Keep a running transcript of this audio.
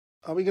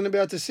Are we going to be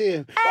able to see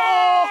him? Hey!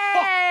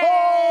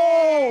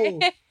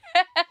 Oh!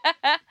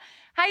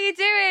 How you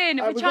doing?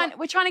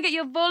 We're trying to get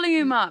your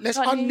volume up. Let's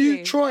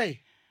unmute Troy.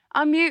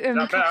 Unmute him.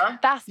 Is that better?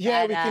 That's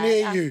Yeah, better. we can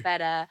hear you. That's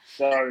better.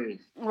 Sorry.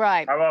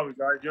 Right. How are we,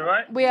 guys? You all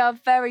right? We are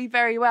very,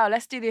 very well.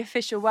 Let's do the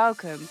official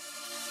welcome.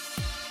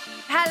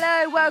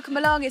 Hello, welcome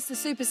along. It's the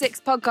Super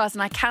 6 podcast,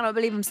 and I cannot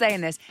believe I'm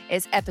saying this.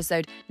 It's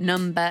episode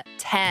number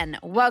 10.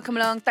 Welcome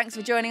along. Thanks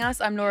for joining us.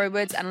 I'm Laura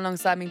Woods, and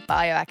alongside me,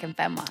 Bayo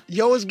Akinfenwa.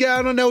 Yo, what's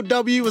going on,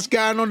 LW? What's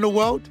going on in the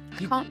world? I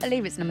can't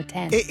believe it's number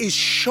 10. It is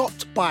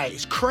shot by.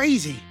 It's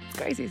crazy. It's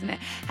crazy, isn't it?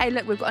 Hey,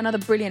 look, we've got another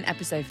brilliant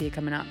episode for you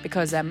coming up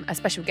because a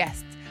special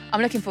guest.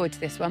 I'm looking forward to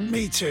this one.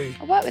 Me too.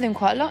 I work with him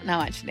quite a lot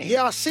now, actually.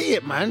 Yeah, I see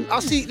it, man. I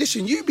see.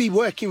 Listen, you be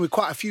working with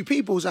quite a few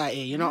peoples out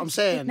here. You know what I'm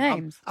saying? Big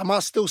names. Am I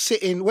still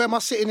sitting? Where am I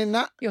sitting in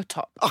that? You're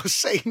top. I was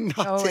saying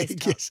always nothing.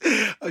 top.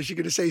 Yes. I was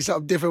going to say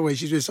something different when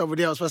she's with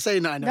somebody else. But I say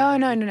nothing.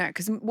 No.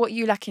 Because what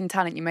you lack in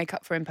talent, you make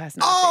up for in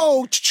personality.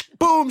 Oh,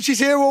 boom. She's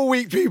here all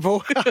week,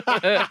 people.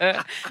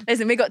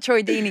 Listen, we got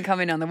Troy Deeney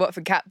coming on, the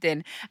Watford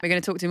captain. We're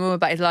going to talk to him all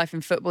about his life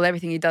in football,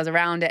 everything he does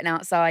around it and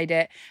outside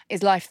it,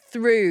 his life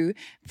through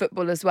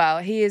football as well.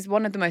 He is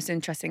one of the most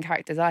interesting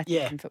characters, I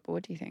think, in football.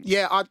 What do you think?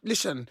 Yeah, I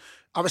respect.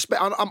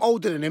 I'm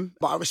older than him,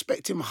 but I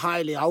respect him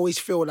highly. I always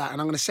feel that,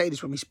 and I'm going to say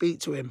this when we speak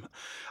to him.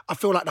 I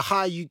feel like the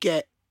higher you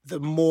get, the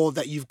more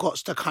that you've got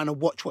to kind of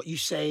watch what you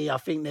say. I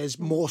think there's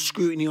more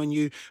scrutiny on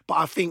you. But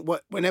I think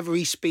whenever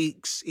he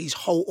speaks, his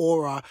whole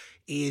aura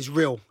is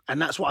real.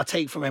 And that's what I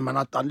take from him. And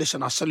I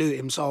salute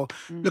him. So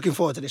looking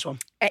forward to this one.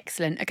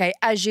 Excellent. Okay,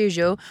 as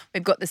usual,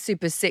 we've got the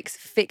Super 6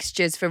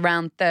 fixtures for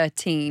round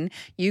 13.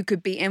 You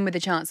could be in with a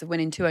chance of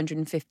winning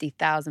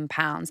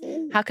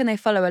 £250,000. How can they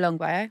follow along,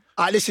 Bayo?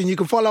 Listen, you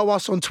can follow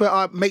us on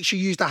Twitter. Make sure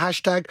you use the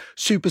hashtag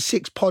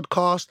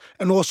Super6Podcast.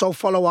 And also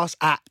follow us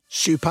at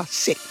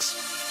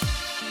Super6.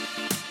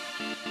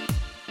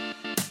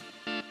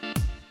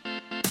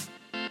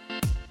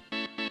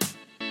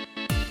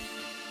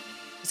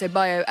 So,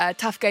 Bayo,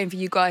 tough game for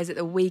you guys at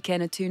the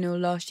weekend, a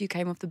 2-0 loss. You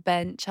came off the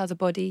bench. How's the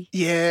body?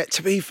 Yeah,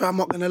 to be fair, I'm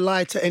not going to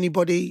lie to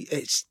anybody.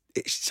 It's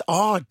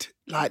hard,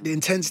 like the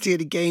intensity of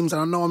the games. And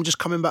I know I'm just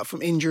coming back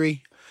from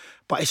injury,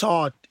 but it's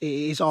hard. It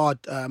is hard.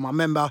 I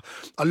remember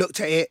I looked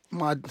at it.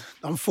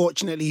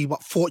 Fortunately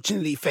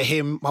for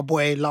him, my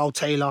boy, Lyle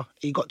Taylor,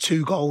 he got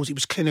 2 goals. He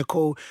was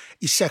clinical.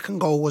 His second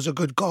goal was a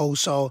good goal.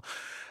 So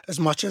as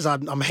much as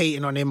I'm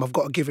hating on him, I've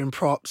got to give him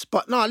props.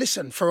 But no,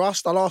 listen, for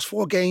us, the last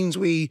 4 games,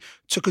 we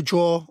took a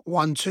draw,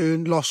 1-2,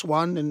 and lost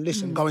 1. And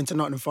listen, going to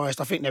Nottingham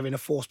Forest, I think they're in a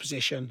forced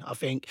position. I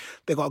think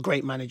they've got a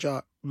great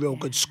manager, real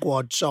good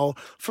squad. So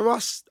for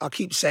us, I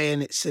keep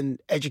saying it's an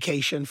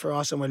education for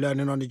us and we're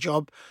learning on the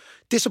job.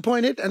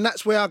 Disappointed, and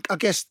that's where I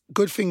guess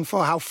good thing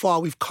for how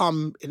far we've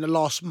come in the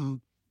last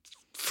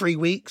 3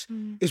 weeks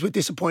is we're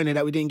disappointed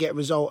that we didn't get a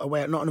result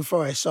away at Nottingham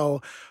Forest.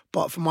 So,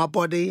 but for my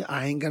body,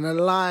 I ain't gonna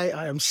lie,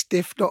 I am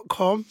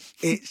stiff.com.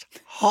 It's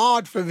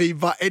hard for me,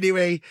 but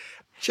anyway,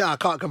 I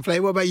can't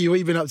complain. What about you? What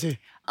have you been up to?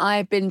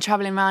 I've been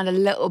travelling around a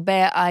little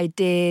bit. I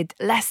did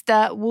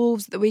Leicester,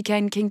 Wolves at the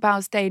weekend, King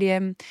Power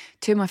Stadium,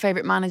 2 of my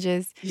favourite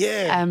managers.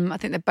 Yeah. I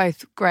think they're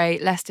both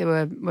great. Leicester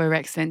were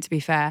excellent, to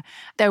be fair.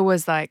 There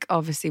was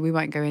obviously, we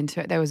won't go into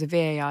it, there was a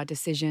VAR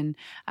decision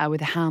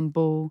with a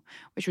handball,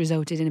 which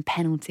resulted in a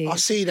penalty. I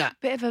see that.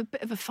 Bit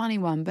of a funny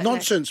one. But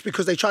nonsense,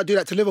 because they tried to do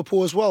that to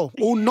Liverpool as well.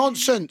 All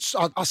nonsense.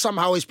 I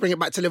somehow always bring it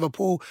back to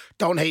Liverpool.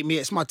 Don't hate me,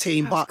 it's my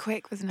team. That was but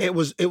quick, wasn't it?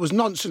 It was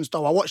nonsense,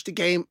 though. I watched the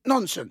game.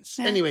 Nonsense.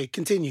 Yeah. Anyway,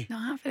 continue. No,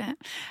 having it.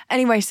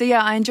 Anyway, so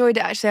yeah, I enjoyed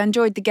it actually. I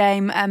enjoyed the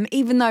game.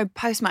 Even though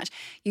post-match,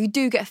 you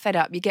do get fed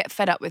up. You get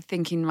fed up with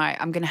thinking, right,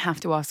 I'm going to have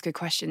to ask a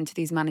question to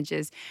these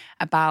managers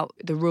about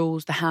the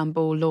rules, the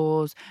handball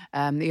laws,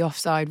 the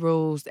offside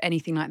rules,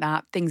 anything like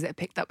that, things that are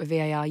picked up with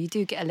VAR. You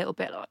do get a little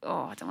bit like,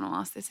 oh, I don't want to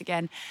ask this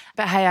again.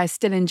 But hey, I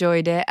still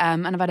enjoyed it.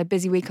 And I've had a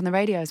busy week on the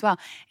radio as well.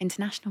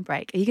 International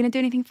break. Are you going to do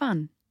anything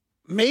fun?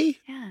 Me?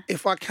 Yeah.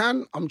 If I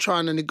can, I'm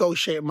trying to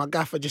negotiate with my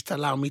gaffer just to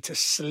allow me to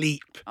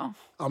sleep. Oh.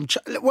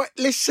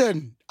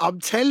 Listen, I'm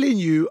telling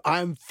you,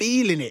 I'm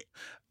feeling it.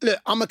 Look,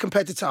 I'm a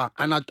competitor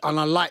and I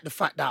like the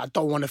fact that I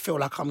don't want to feel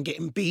like I'm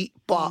getting beat,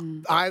 but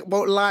I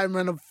won't lie,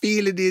 man, I'm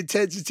feeling the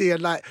intensity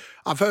and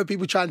I've heard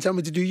people try and tell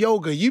me to do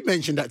yoga. You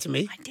mentioned that to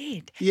me. I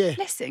did. Yeah.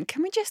 Listen,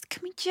 can we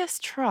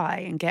just try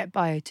and get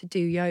Bayo to do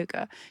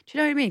yoga? Do you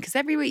know what I mean? Because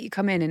every week you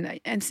come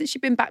in and since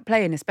you've been back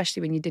playing,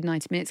 especially when you did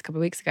 90 minutes a couple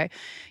of weeks ago,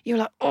 you're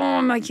like, oh,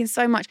 I'm making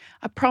so much.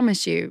 I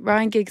promise you,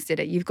 Ryan Giggs did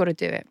it. You've got to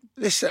do it.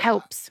 Listen.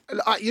 Helps.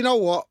 You know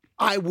what?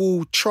 I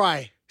will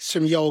try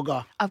some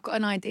yoga. I've got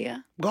an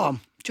idea. Go on.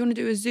 Do you want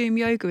to do a Zoom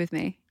yoga with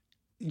me?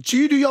 Do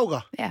you do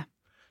yoga? Yeah.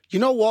 You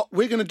know what?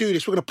 We're going to do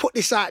this. We're going to put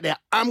this out there.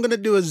 I'm going to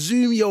do a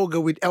Zoom yoga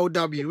with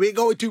LW. We're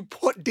going to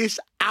put this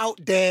out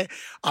there.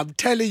 I'm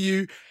telling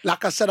you,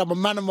 like I said, I'm a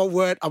man of my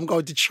word. I'm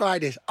going to try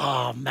this.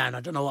 Oh, man,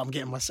 I don't know what I'm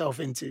getting myself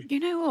into.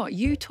 You know what?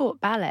 You taught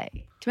ballet. Do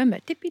you remember?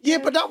 Yeah,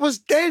 but that was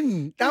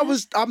then. That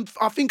was,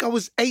 I think I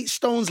was 8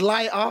 stones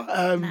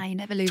lighter. Nah, you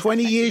never lose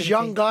 20 years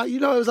younger. You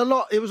know, it was a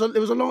lot. It was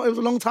a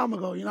long time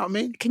ago. You know what I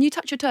mean? Can you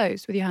touch your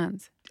toes with your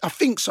hands? I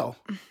think so.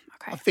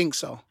 Okay. I think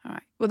so. All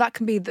right. Well, that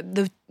can be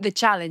the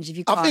challenge if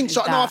you can't. I think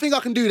so. No, I think I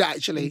can do that,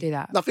 actually. You can do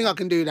that. I think I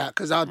can do that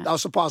because I'll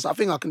surpass it. I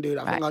think I can do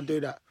that. I think I'll do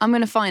that. I'm going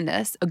to find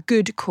us a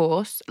good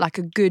course, like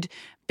a good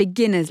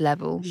beginner's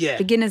level. Yeah.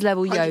 Beginner's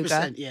level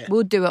yoga. Yeah.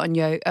 We'll do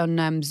it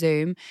on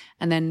Zoom,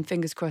 and then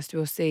fingers crossed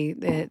we'll see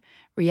the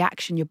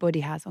reaction your body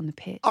has on the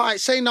pitch. All right,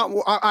 saying that,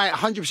 all right,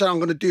 100% I'm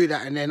going to do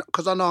that. And then,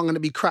 because I know I'm going to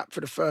be crap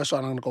for the first one,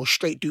 I'm going to go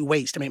straight do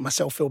weights to make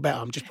myself feel better.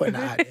 I'm just putting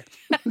that out there.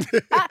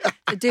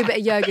 So do a bit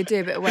of yoga, do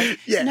a bit of weight.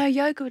 Yeah. No,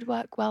 yoga would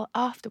work well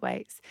after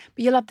weights,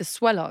 but you'll have the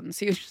swell on.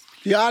 So you just...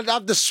 Yeah, I'd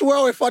have the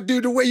swell if I do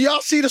the weight.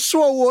 Y'all see the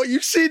swell walk?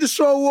 You see the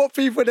swell walk,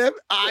 people, them?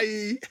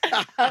 I've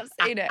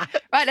seen it.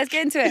 Right, let's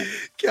get into it.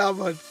 Come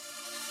on.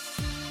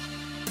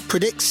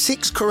 Predict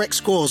 6 correct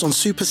scores on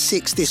Super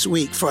 6 this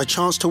week for a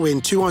chance to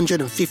win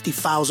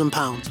 £250,000.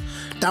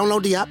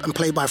 Download the app and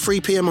play by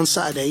 3 p.m. on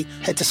Saturday.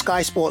 Head to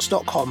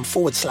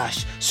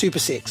skysports.com/Super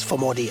 6 for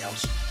more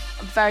details.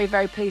 I'm very,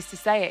 very pleased to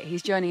say it.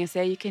 He's joining us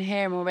here. You can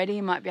hear him already.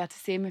 You might be able to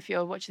see him if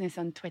you're watching this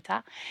on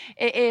Twitter.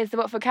 It is the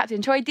Watford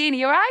captain, Troy Deeney.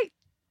 You all right?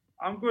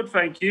 I'm good,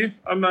 thank you.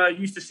 I'm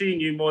used to seeing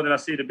you more than I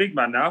see the big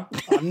man now.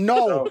 Oh,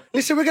 no. So.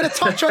 Listen, we're going to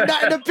touch on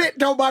that in a bit,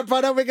 though, my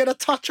brother. We're going to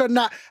touch on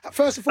that.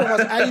 First and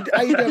foremost,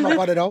 how you doing, my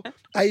brother, though?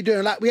 How you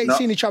doing? Like, we ain't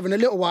seen each other in a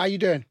little while. How you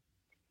doing?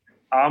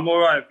 I'm all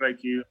right,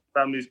 thank you.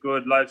 Family's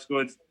good, life's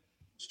good.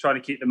 Just trying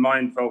to keep the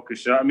mind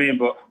focused, you know what I mean?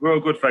 But we're all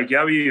good, thank you.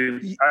 How are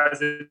you?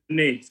 How's it?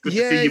 It's good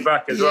to see you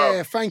back as well.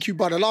 Yeah, thank you,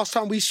 brother. Last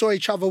time we saw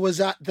each other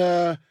was at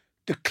the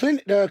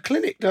clinic,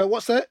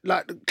 what's that?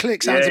 Like, the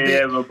clinic sounds a bit...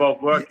 Yeah, we're both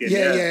working.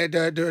 Yeah,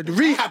 the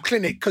rehab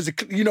clinic, because,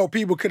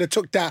 people could have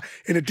took that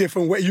in a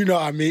different way, you know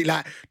what I mean?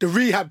 Like, the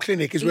rehab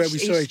clinic is where we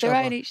saw each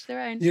other. Each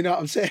their own. You know what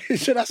I'm saying?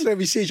 So that's where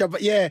we see each other.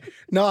 But yeah,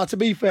 no, to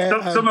be fair...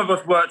 Some of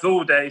us worked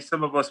all day,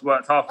 some of us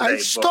worked half a day.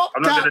 Stop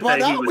that,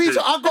 brother.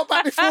 I got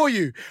back before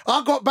you.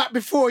 I'm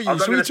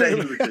not going to say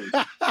who was who.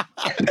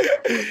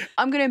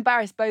 I'm going to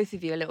embarrass both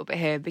of you a little bit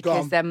here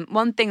because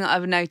one thing that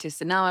I've noticed,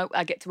 and now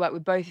I get to work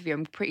with both of you,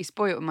 I'm pretty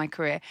spoiled with my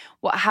career.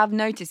 What I have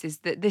noticed is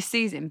that this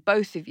season,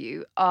 both of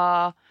you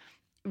are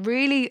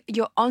really,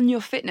 you're on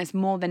your fitness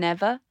more than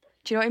ever.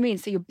 Do you know what I mean?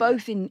 So you're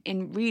both in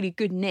really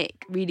good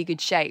nick, really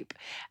good shape.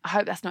 I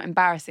hope that's not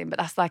embarrassing, but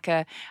that's like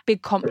a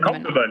big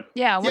compliment.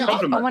 Yeah, I wanted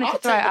to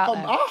throw it out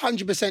there. I'll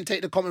 100%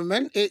 take the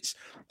compliment.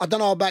 I don't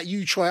know about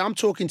you, Troy. I'm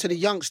talking to the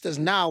youngsters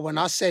now when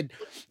I said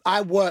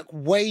I work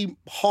way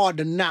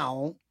harder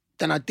now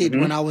than I did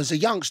when I was a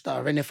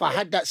youngster. And if I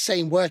had that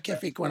same work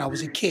ethic when I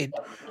was a kid,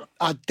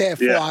 I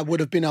would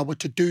have been able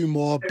to do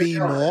more, be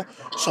more.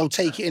 So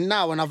take it in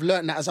now. And I've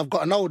learned that as I've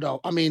gotten older.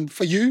 I mean,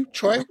 for you,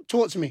 Troy,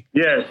 talk to me.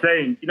 Yeah,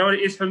 same. You know what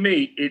it is for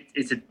me?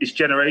 It's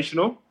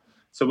generational.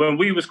 So when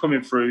we was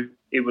coming through,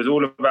 it was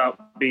all about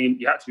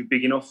you had to be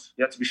big enough,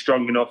 you had to be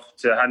strong enough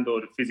to handle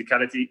the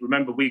physicality.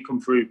 Remember, we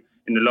come through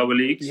in the lower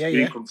leagues.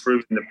 We come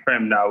through in the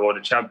Prem now or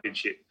the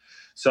Championship.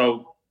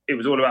 So it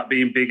was all about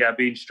being bigger,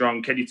 being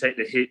strong. Can you take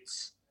the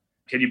hits?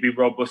 Can you be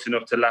robust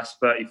enough to last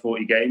 30,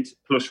 40 games,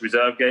 plus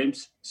reserve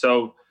games?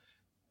 So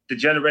the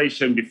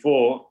generation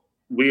before,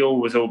 we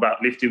all was all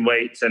about lifting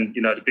weights, and,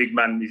 the big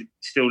man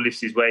still lifts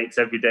his weights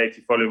every day. If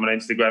you follow him on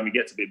Instagram, he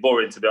gets a bit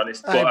boring, to be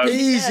honest. But,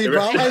 easy,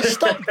 bro. Hey,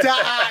 stop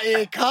that out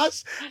here,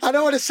 cuz. I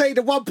don't want to say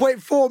the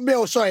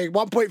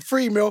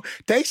 1.3 mil.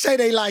 They say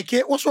they like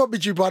it. What's wrong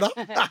with you, brother?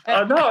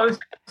 No, it's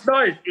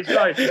nice. It's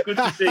nice. It's good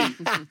to see.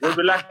 When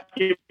we're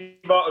lacking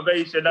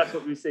motivation, that's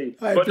what we see.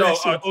 Hey, but no,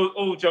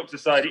 all jokes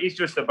aside, it's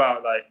just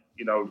about,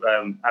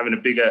 having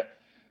a bigger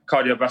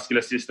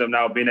cardiovascular system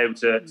now, being able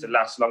to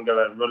last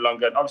longer and run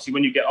longer. And obviously,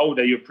 when you get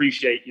older, you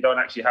appreciate you don't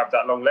actually have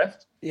that long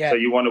left. Yeah. So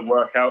you want to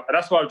work out. And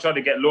that's why I'm trying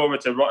to get Laura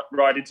to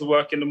ride into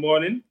work in the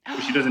morning, but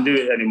she doesn't do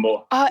it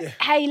anymore.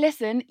 Hey,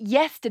 listen,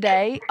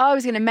 yesterday, I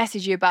was going to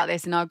message you about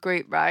this in our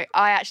group, right?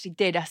 I actually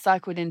did. I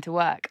cycled into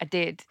work. I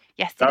did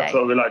yesterday. That's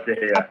what we like to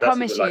hear. I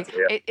promise you,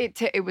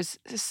 it was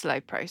a slow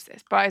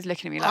process. Brian's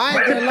looking at me like... I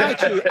ain't going to lie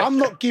to you. I'm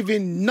not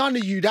giving none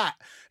of you that.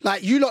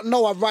 Like, you lot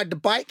know I ride the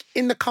bike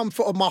in the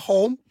comfort of my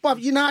home. But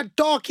you know how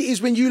dark it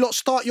is when you lot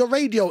start your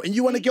radio and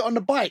you want to get on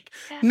the bike?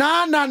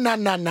 Nah.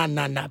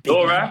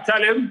 Laura,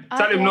 tell him,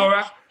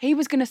 Laura. He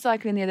was going to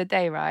cycle in the other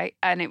day, right?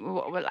 And it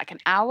was like an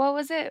hour,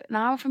 was it? An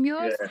hour from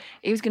yours? Yeah.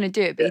 He was going to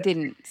do it, but he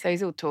didn't. So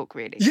he's all talk,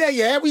 really. Yeah.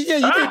 You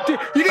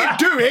didn't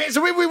do it. So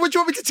what do you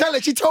want me to tell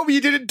her? She told me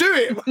you didn't do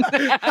it.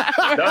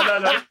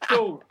 No.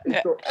 Cool.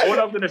 All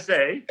I'm going to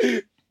say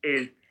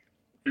is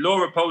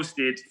Laura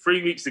posted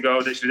 3 weeks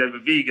ago that she was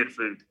having vegan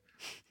food.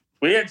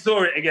 We ain't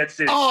saw it again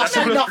since. Oh,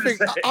 say nothing.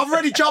 I've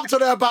already jumped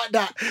on her about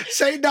that.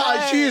 Say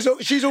nothing.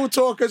 She's all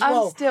talk as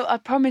well. I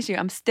promise you,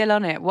 I'm still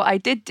on it. What I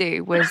did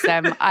do was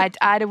I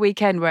had a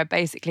weekend where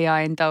basically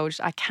I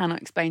indulged. I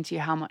cannot explain to you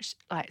how much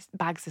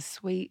bags of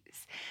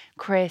sweets,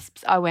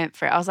 crisps. I went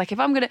for it. I was like, if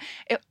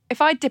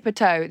I dip a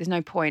toe, there's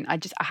no point. I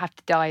have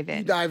to dive in.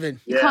 You dive in.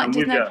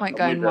 There's no point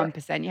going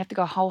 1%. You have to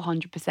go a whole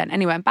 100%.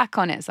 Anyway, I'm back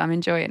on it, so I'm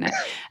enjoying it.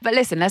 But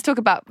listen, let's talk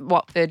about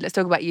Watford. Let's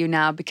talk about you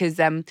now, because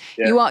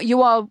you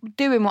are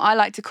doing what I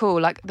like to call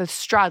like the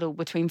straddle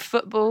between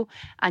football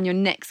and your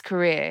next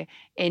career,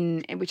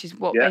 which is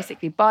what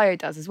basically Bio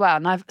does as well.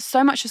 And I have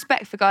so much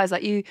respect for guys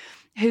like you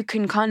who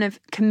can kind of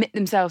commit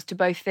themselves to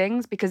both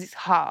things, because it's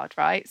hard,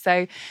 right?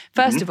 So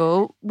first of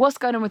all, what's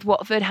going on with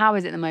Watford? How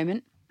is it at the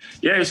moment?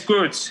 Yeah, it's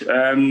good.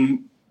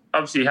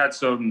 Obviously, had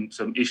some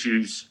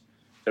issues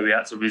that we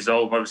had to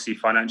resolve, obviously,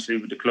 financially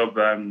with the club.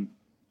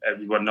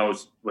 Everyone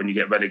knows when you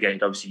get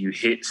relegated, obviously, you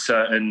hit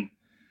certain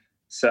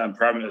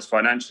parameters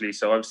financially.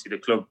 So, obviously, the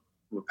club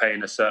were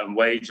paying a certain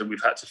wage, and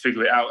we've had to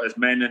figure it out as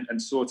men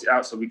and sort it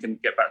out so we can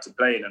get back to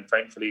playing. And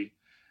thankfully,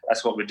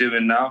 that's what we're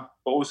doing now.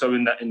 But also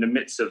in the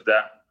midst of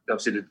that,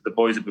 obviously, the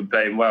boys have been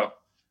playing well.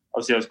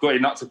 Obviously, I was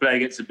gutted not to play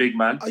against a big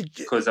man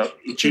because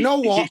he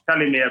keeps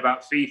telling me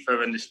about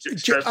FIFA and the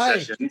stress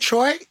session.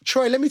 Troy,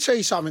 let me tell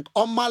you something.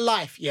 On my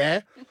life,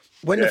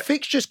 when the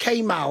fixtures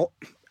came out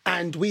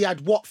and we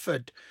had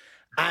Watford,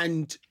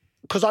 and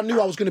because I knew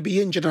I was going to be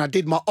injured and I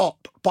did my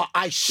op, but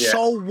I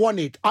so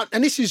wanted,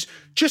 and this is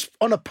just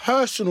on a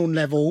personal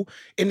level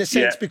in the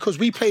sense because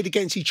we played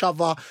against each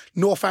other,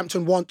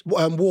 Northampton,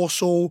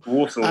 Warsaw,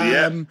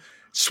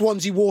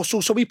 Swansea, Warsaw.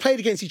 So we played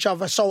against each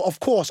other. So, of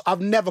course, I've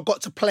never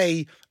got to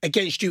play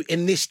against you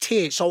in this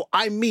tier. So,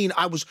 I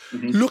was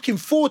looking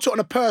forward to it on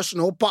a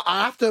personal, but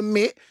I have to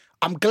admit,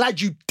 I'm glad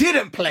you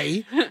didn't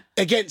play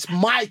against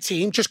my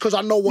team just because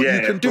I know what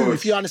you can do,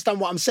 if you understand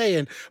what I'm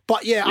saying.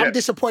 But I'm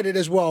disappointed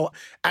as well.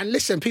 And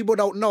listen, people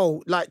don't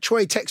know, like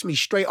Troy texted me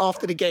straight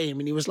after the game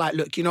and he was like,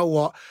 look, you know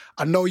what?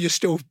 I know you're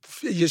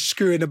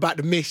screwing about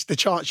the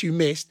chance you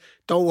missed.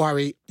 Don't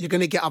worry, you're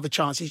going to get other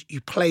chances.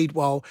 You played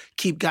well,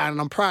 keep going,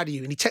 and I'm proud of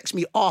you. And he texted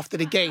me after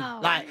the game.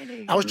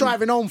 Really? I was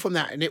driving home from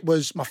that and it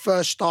was my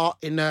first start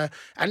and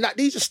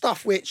these are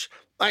stuff which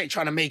I ain't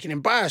trying to make an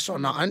embarrass or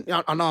nothing.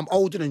 I know I'm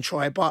older than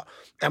Troy, but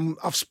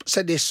I've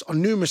said this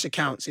on numerous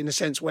accounts in the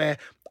sense where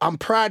I'm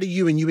proud of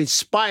you and you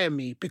inspire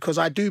me because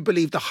I do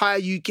believe the higher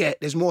you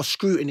get, there's more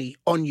scrutiny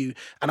on you.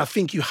 And I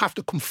think you have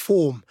to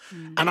conform.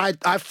 And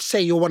I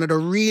say you're one of the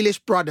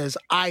realest brothers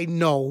I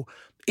know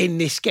in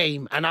this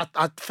game. And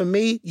for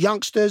me,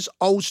 youngsters,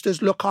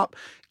 oldsters, look up,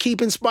 keep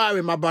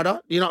inspiring, my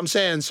brother. You know what I'm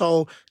saying?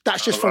 So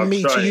that's just from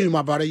me to you,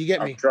 my brother. You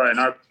get me? I'm trying.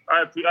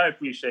 I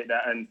appreciate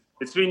that. And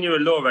between you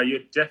and Laura,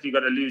 you're definitely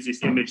got to lose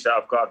this image that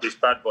I've got of this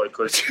bad boy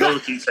because Laura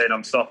keeps saying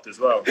I'm soft as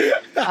well.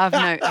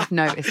 I've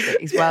noticed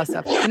it. He's well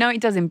soft. You know what he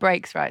does in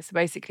breaks, right? So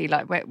basically,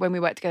 like when we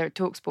work together at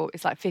TalkSport,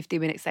 it's like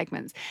 50-minute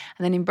segments.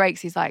 And then in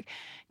breaks, he's like,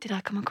 did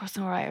I come across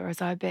all right? Or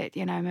was I a bit,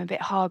 I'm a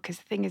bit hard? Because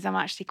the thing is, I'm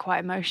actually quite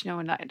emotional.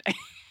 And like...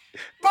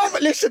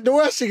 But listen, the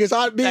worst thing is, me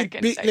and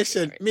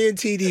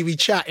TD, we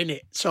chat,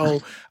 innit?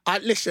 So,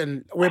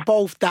 we're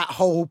both that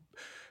whole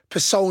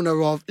persona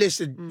of,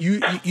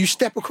 you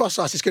step across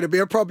us, it's going to be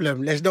a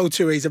problem. There's no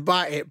two ways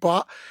about it.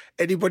 But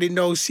anybody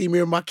knows, see me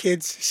and my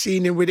kids,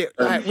 seen him with it.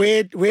 Like,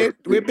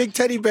 we're big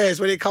teddy bears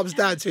when it comes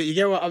down to it. You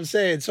get what I'm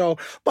saying? So,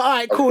 but all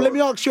right, cool. Let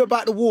me ask you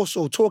about the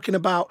Warsaw, talking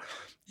about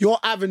your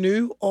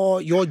avenue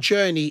or your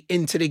journey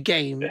into the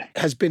game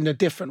has been a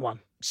different one.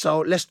 So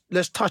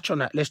let's touch on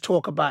that. Let's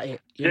talk about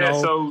it. You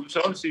know? So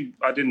obviously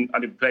I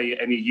didn't play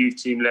at any youth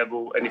team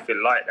level,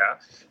 anything like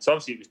that. So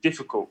obviously it was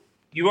difficult.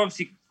 You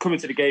obviously come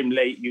into the game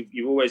late.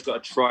 You've always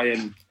got to try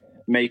and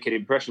make an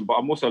impression. But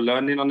I'm also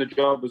learning on the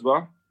job as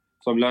well.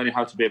 So I'm learning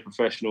how to be a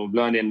professional,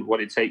 learning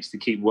what it takes to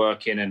keep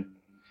working and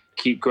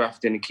keep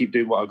grafting and keep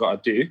doing what I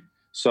got to do.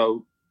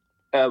 So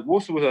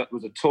Warsaw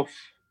was a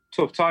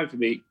tough time for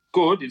me.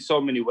 Good in so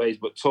many ways,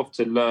 but tough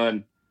to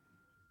learn.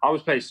 I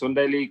was playing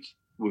Sunday League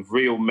with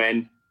real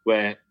men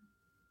where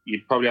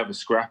you'd probably have a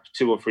scrap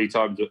 2 or 3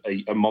 times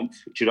a month.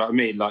 Do you know what I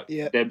mean? Like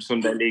them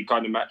Sunday League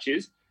kind of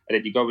matches. And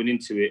then you're going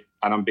into it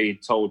and I'm being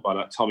told by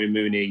like Tommy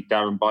Mooney,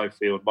 Darren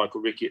Byfield, Michael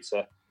Ricketts,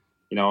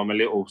 I'm a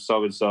little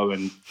so-and-so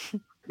and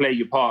play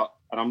your part.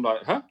 And I'm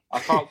like, huh? I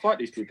can't fight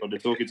these people. They're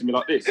talking to me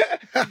like this.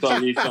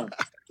 So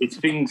it's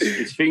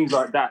things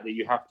like that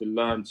you have to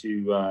learn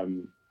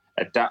to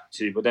adapt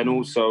to. But then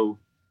also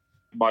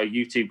my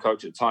youth team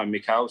coach at the time,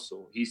 Mick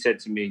Housel, he said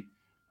to me,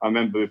 I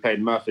remember we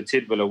played Merthyr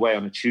Tydfil away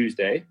on a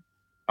Tuesday.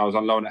 I was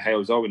on loan at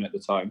Hales Owen at the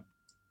time.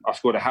 I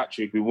scored a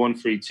hat-trick. We won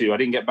 3-2. I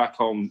didn't get back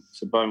home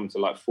to Birmingham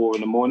until like 4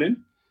 in the morning.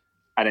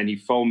 And then he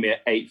phoned me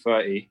at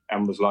 8:30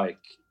 and was like,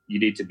 you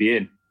need to be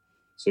in.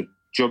 So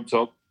jumped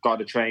up, got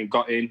the train,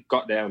 got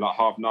there like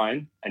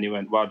 9:30. And he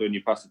went, well done,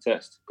 you passed the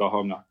test. Go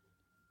home now.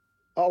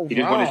 Oh, he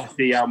just wanted to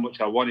see how much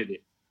I wanted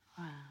it.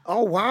 Wow.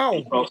 Oh, wow.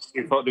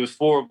 He thought there was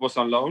 4 of us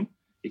on loan.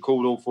 He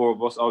called all 4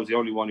 of us. I was the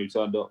only one who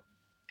turned up.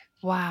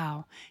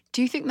 Wow.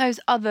 Do you think those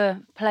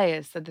other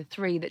players, so the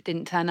 3 that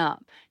didn't turn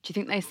up, do you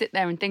think they sit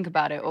there and think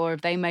about it, or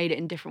have they made it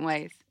in different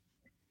ways?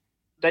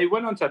 They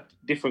went on to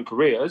different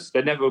careers.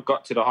 They never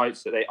got to the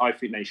heights that I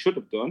think they should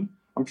have done.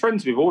 I'm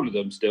friends with all of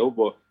them still,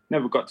 but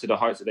never got to the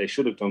heights that they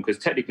should have done because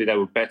technically they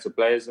were better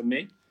players than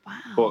me. Wow.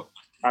 But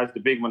as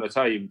the big one, I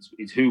tell you,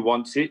 it's who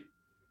wants it.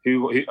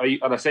 And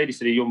I say this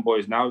to the young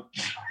boys now,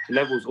 the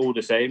level's all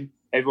the same.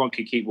 Everyone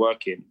can keep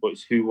working, but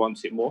it's who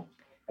wants it more.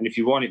 And if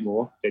you want it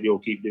more, then you'll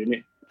keep doing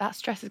it. That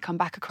stress has come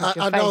back across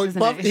your I face, know, isn't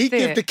but it? he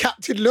gave the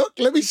captain look.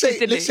 Let me say,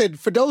 listen,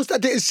 for those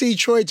that didn't see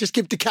Troy, just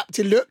give the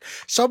captain look.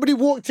 Somebody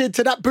walked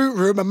into that boot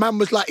room and man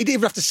was like, he didn't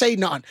even have to say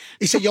nothing.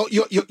 He said, yo,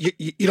 you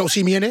don't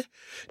see me in it?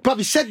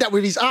 Probably said that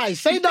with his eyes.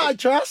 Say nothing,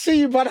 Troy. I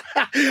see you, brother.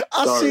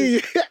 I see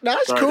you.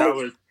 That's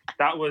cool.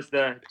 That was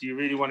the, do you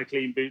really want to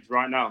clean boots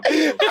right now?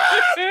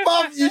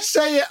 Mum, you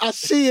say it, I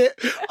see it.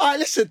 All right,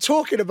 listen,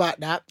 talking about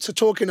that,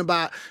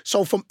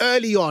 so from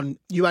early on,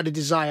 you had a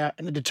desire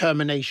and a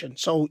determination.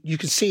 So you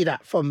can see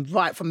that from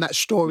that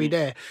story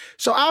there.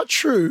 So how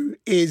true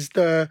is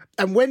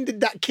and when did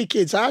that kick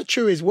in? So how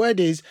true is, word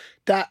is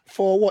that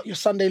for your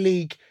Sunday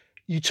league,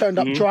 you turned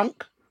up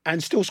drunk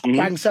and still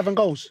banged 7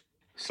 goals?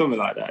 Something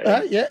like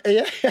that, yeah.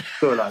 Yeah.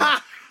 Something like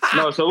that.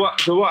 No, so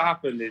what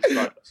happened is,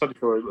 like, sorry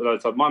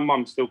for my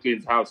mum still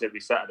cleans the house every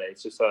Saturday.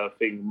 It's just her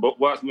thing. But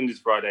works Mondays,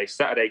 Friday.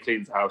 Saturday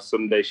cleans the house.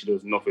 Sunday she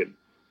does nothing.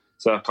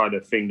 It's a kind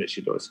of thing that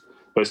she does.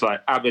 But it's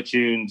like ABBA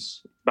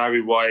tunes,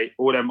 Barry White,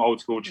 all them old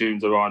school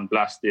tunes are on,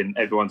 blasting.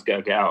 Everyone's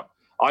get out.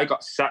 I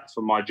got sacked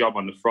from my job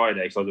on the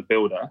Friday because I was a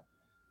builder,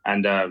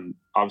 and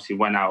obviously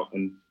went out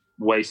and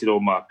wasted all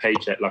my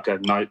paycheck like a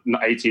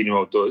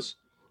 18-year-old does.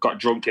 Got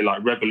drunk in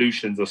like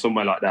Revolutions or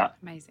somewhere like that.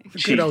 Amazing. The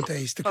good old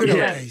days. The good old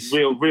days.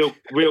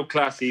 Real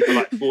classy for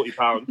like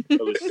 £40.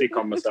 I was sick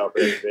on myself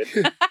and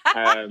everything.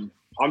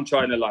 I'm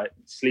trying to like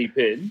sleep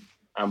in,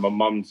 and my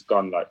mum's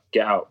gone like,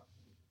 get out,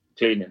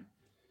 cleaning.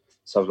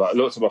 So I was like,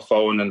 looked at my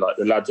phone and like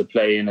the lads are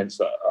playing, and it's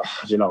like,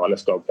 you know what,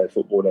 let's go play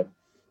football then.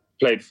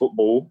 Played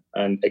football,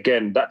 and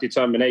again, that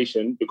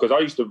determination, because I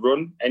used to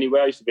run anyway.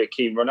 I used to be a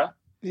keen runner.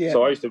 Yeah.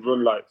 So I used to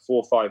run like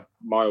 4 or 5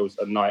 miles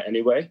a night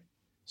anyway.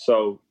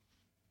 So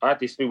I had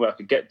this thing where I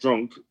could get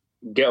drunk,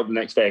 get up the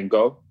next day and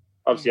go.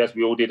 Obviously, as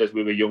we all did as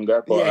we were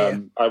younger.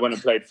 But I went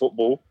and played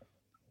football,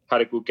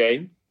 had a good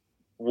game,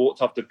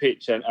 walked off the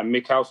pitch, and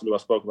Mick Howson, who I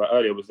spoke about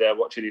earlier, was there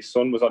watching. His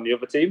son was on the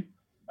other team,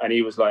 and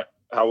he was like,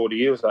 how old are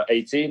you? I was like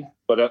 18.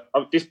 But at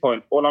this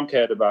point, all I'm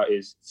cared about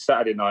is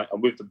Saturday night,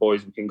 I'm with the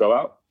boys, we can go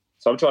out.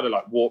 So I'm trying to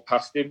like walk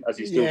past him as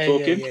he's still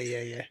talking.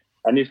 Yeah.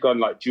 And he's gone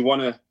like, do you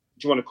want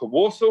to come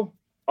Warsaw?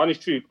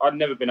 Honest truth, I'd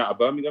never been out of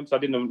Birmingham, so I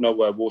didn't know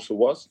where Warsaw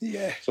was.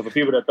 Yeah. So for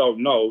people that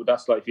don't know,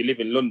 that's like, if you live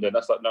in London,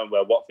 that's like knowing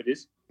where Watford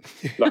is.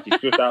 Like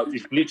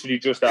it's literally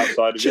just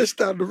outside of it. Just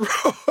down the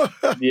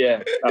road.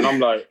 Yeah. And I'm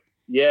like,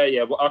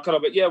 yeah. Well, I kind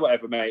of went, yeah,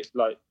 whatever, mate.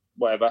 Like,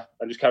 whatever.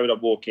 And just carried on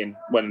walking,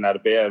 went and had a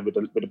beer with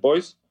the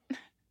boys.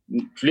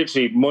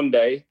 Literally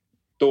Monday,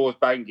 doors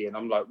banging.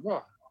 I'm like,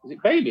 what? Is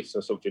it bailiffs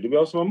or something? Do we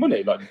owe someone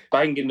money? Like,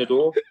 banging the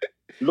door.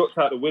 Looked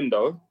out the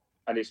window,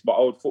 and it's my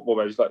old football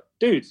mate. He's like,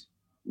 dude,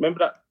 remember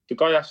that? The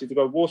guy asked you to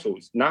go to Warsaw.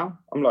 It's now?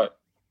 I'm like,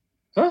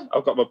 huh?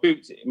 I've got my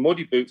boots,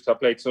 muddy boots. I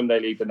played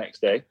Sunday League the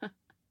next day.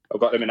 I've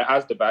got them in an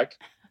Asda bag.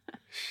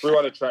 Threw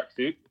on a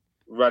tracksuit,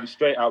 ran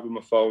straight out with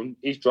my phone.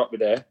 He's dropped me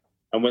there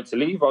and went to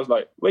leave. I was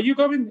like, where are you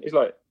going? He's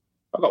like,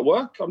 I got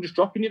work. I'm just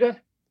dropping you there.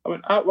 I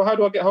went, well, how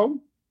do I get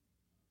home?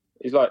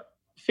 He's like,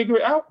 figure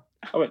it out.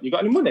 I went, you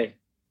got any money?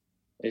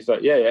 He's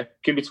like, yeah.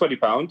 Give me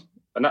 £20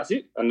 and that's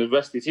it. And the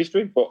rest is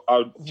history. But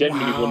I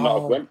genuinely would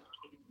not have went.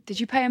 Did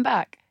you pay him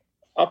back?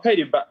 I paid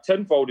him back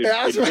tenfold.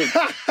 But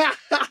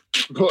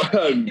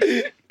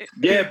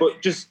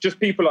but just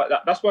people like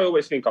that. That's why I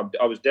always think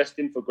I was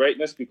destined for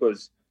greatness,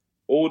 because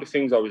all the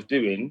things I was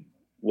doing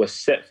were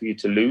set for you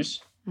to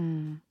lose.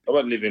 I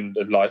wasn't living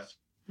the life.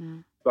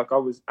 Like I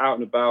was out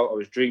and about, I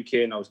was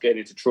drinking, I was getting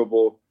into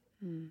trouble.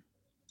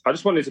 I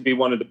just wanted to be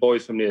one of the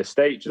boys from the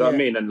estate, do you know what I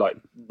mean? And like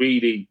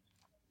really,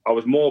 I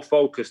was more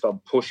focused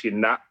on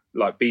pushing that,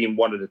 like being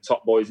one of the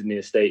top boys in the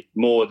estate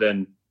more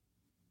than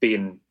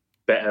being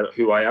better at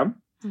who I am.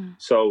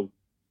 So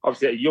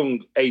obviously at a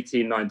young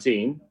 18,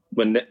 19,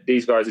 when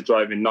these guys are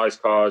driving nice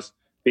cars,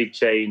 big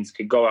chains,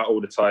 can go out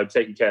all the time,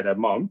 taking care of their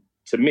mum,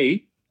 to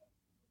me,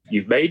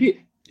 you've made it.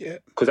 Yeah.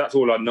 Because that's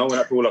all I know and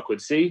that's all I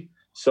could see.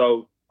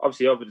 So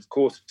obviously over the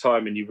course of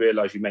time, and you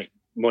realise you make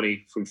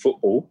money from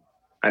football.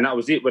 And that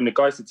was it. When the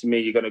guy said to me,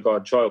 you're going to go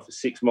on trial for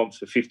 6 months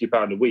for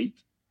 £50 a week,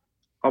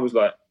 I was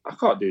like, I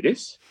can't do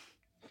this.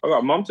 I got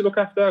a mum to look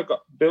after, I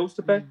got bills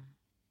to pay.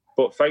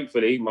 But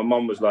thankfully, my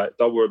mum was like,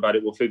 don't worry about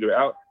it, we'll figure it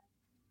out.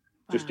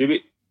 Just do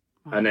it.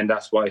 And then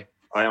that's why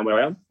I am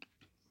where I am.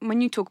 When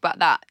you talk about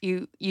that,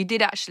 you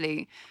did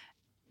actually,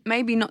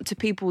 maybe not to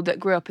people that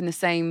grew up in the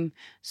same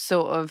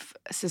sort of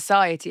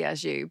society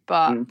as you,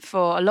 but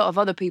for a lot of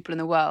other people in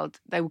the world,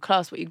 they will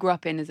class what you grew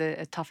up in as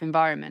a tough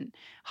environment,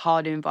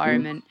 hard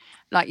environment.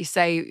 Like you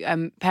say,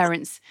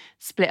 parents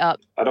split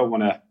up. I don't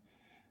want to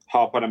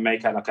harp on and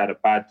make out like I had a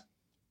bad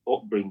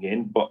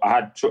upbringing, but I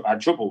had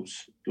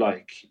troubles.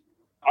 Like,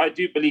 I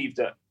do believe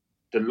that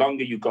the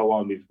longer you go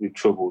on with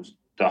troubles,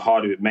 the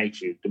harder it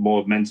makes you, the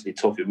more mentally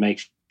tough it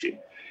makes you.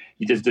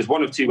 There's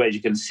one of two ways.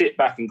 You can sit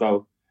back and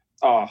go,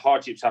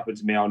 hardships happen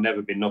to me, I'll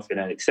never be nothing,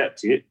 and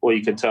accept it. Or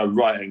you can turn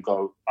right and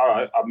go, all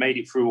right, I made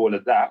it through all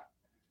of that.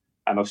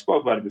 And I've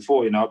spoken about it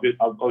before,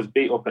 I was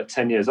beat up at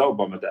 10 years old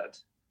by my dad.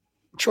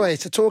 Troy,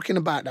 so talking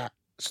about that,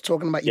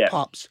 talking about your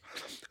pops,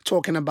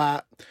 talking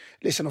about,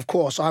 listen, of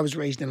course, I was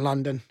raised in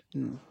London,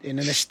 in an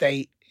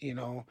estate, you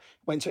know,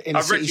 went to inner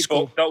I've read city your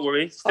school. book, don't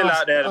worry. Still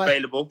out there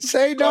available.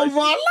 Say no Guys.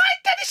 more. I like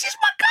that. This is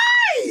my guy.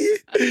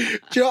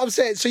 Do you know what I'm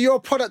saying? So you're a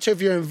product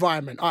of your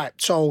environment. All right.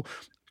 So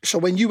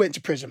when you went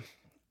to prison,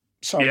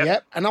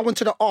 and I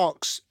wanted to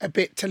ask a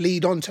bit to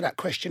lead on to that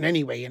question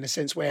anyway, in a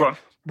sense where,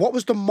 what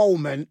was the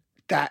moment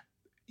that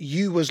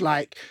you was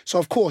like, so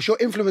of course your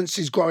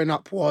influences growing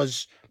up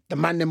was the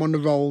man them on the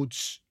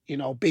roads, you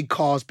know, big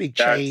cars, big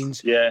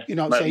chains. Yeah. You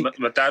know what I'm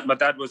saying? My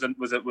dad was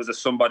a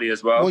somebody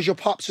as well. Was your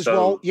pops as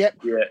well? Yep.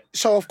 Yeah.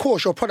 So of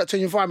course your product of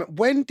your environment.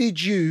 When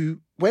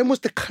was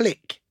the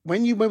click?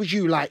 When was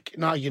you like,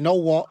 no, you know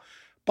what?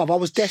 But I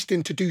was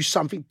destined to do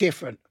something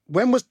different.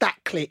 When was that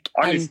click?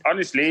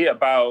 Honestly,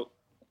 about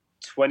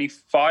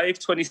 25,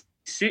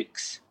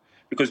 26,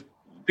 because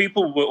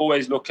people will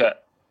always look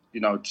at, you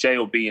know,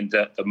 jail being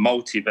the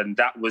motive, and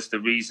that was the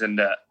reason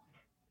that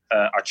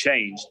I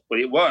changed. But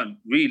it weren't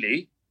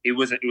really. It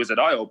was an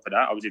eye opener.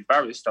 I was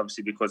embarrassed,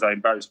 obviously, because I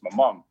embarrassed my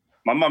mum.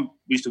 My mum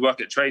used to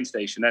work at a train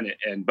station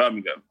in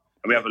Birmingham,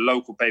 and we have a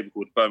local paper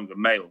called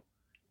Birmingham Mail.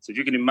 So if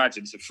you can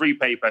imagine, it's a free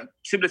paper,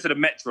 similar to the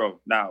Metro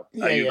now.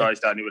 You guys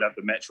down here would have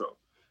the Metro.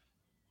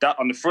 That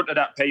on the front of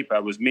that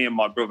paper was me and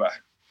my brother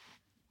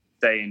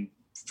saying,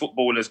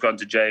 footballers gone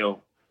to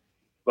jail.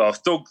 Well,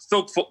 thug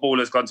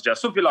footballers gone to jail,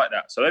 something like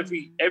that. So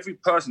every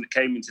person that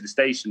came into the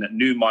station that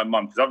knew my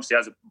mum, because obviously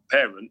as a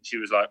parent, she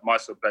was like, my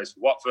son plays for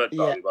Watford,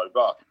 blah, blah,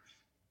 blah.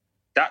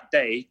 That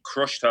day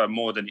crushed her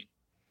more than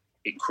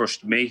it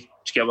crushed me. Do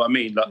you get what I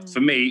mean? Like, for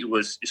me, it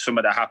was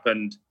something that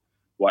happened,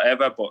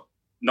 whatever. But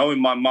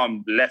knowing my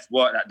mum left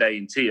work that day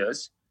in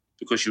tears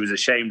because she was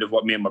ashamed of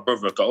what me and my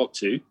brother got up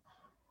to,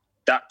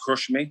 that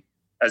crushed me.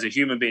 As a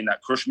human being,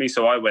 that crushed me.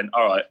 So I went,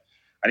 all right,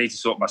 I need to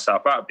sort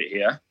myself out a bit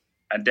here.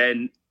 And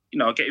then, you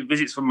know, getting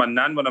visits from my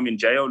nan when I'm in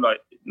jail.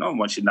 Like, no one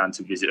wants your nan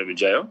to visit them in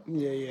jail.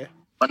 Yeah.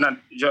 My nan,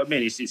 do you know what I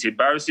mean? It's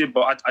embarrassing.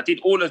 But I did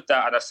all of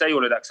that, and I say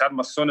all of that because I had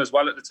my son as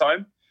well at the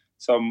time.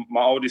 So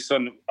my oldest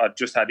son, I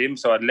just had him,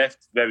 so I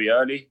left very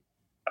early.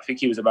 I think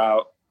he was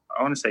about,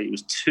 I want to say it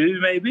was 2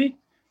 maybe,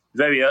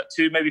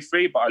 2, maybe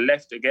 3, but I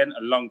left again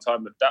a long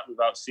time with that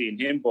without seeing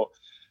him. But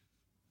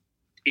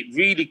it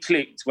really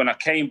clicked when I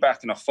came back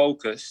and I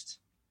focused,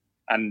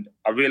 and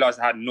I realised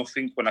I had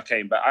nothing when I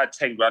came back. I had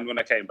 10 grand when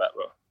I came back,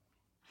 bro.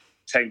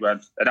 10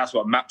 grand. And that's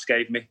what Maps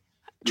gave me.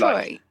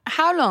 Troy,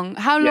 how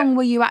long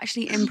were you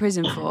actually in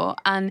prison for?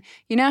 And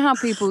you know how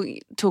people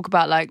talk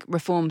about like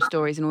reform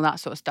stories and all that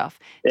sort of stuff?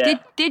 Yeah.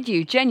 Did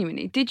you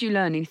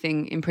learn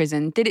anything in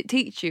prison? Did it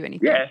teach you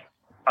anything? Yeah.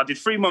 I did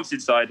 3 months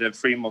inside and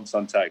 3 months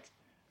on tag.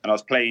 And I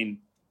was playing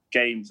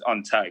games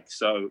on tag.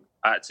 So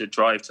I had to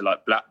drive to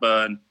like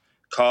Blackburn,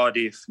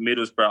 Cardiff,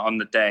 Middlesbrough on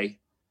the day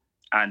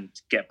and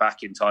get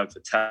back in time for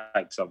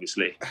tags,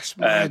 obviously. That's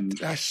mad.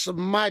 That's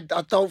mad.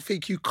 I don't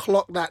think you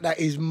clock that. That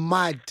is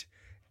mad.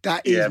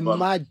 That is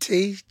mad,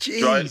 T.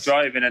 Jeez.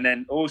 Driving, and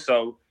then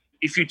also,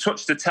 if you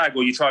touch the tag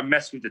or you try and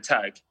mess with the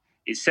tag,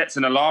 it sets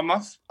an alarm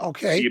off.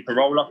 Okay. To your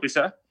parole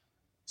officer.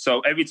 So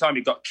every time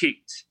he got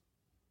kicked,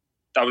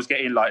 I was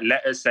getting like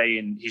letters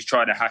saying he's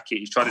trying to hack it,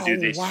 he's trying to do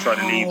this, he's trying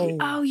to leave it.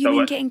 Oh, you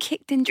mean getting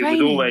kicked in training?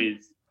 It was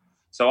always.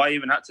 So I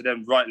even had to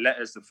then write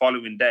letters the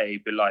following day,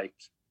 be like,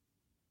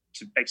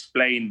 to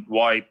explain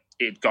why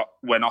it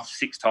went off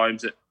 6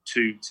 times at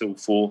 2 till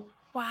 4.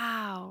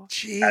 Wow.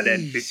 Jeez. And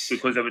then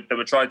because they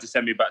were trying to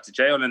send me back to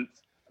jail, and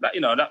that,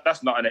 you know,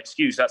 that's not an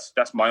excuse.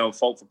 That's my own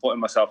fault for putting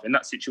myself in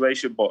that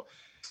situation. But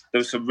there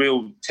was some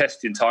real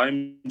testing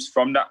times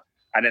from that.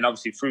 And then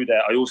obviously through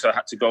there, I also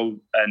had to go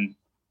and,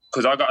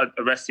 because I got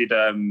arrested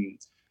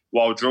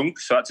while drunk,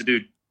 so I had to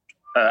do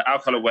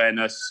alcohol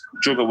awareness,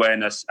 drug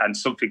awareness, and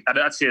something. I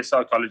had to see a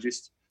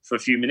psychologist for a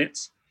few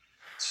minutes.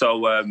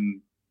 So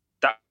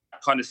that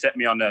kind of set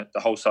me on the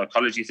whole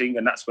psychology thing,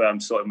 and that's where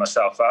I'm sorting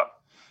myself out.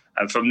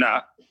 And from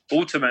that,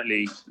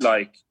 ultimately,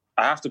 like,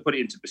 I have to put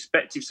it into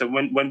perspective. So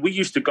when we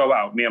used to go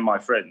out, me and my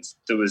friends,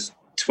 there was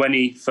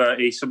 20,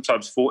 30,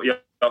 sometimes 40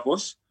 of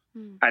us.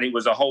 And it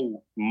was a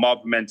whole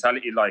mob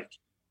mentality. Like,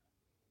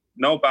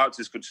 no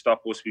bouncers could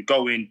stop us. We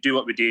go in, do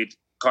what we did,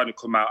 kind of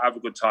come out, have a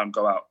good time,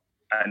 go out.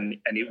 And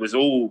it was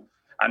all...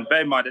 And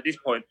bear in mind, at this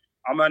point,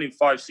 I'm earning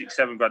 5, 6,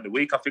 7 grand a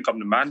week. I think I'm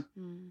the man.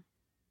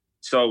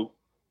 So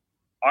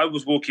I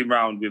was walking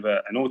around with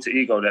an alter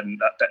ego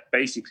that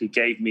basically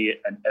gave me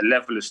a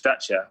level of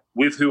stature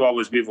with who I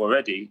was with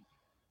already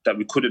that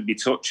we couldn't be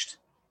touched.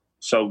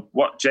 So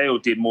what jail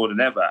did more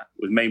than ever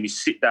was made me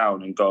sit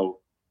down and go,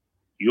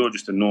 you're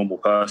just a normal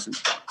person.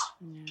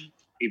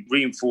 It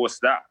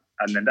reinforced that.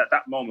 And then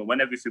that moment when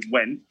everything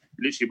went,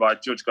 literally by a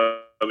judge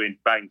going,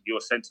 bang,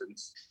 your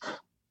sentence.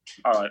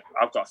 All right,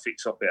 I've got to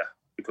fix up here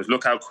because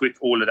look how quick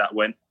all of that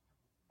went.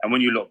 And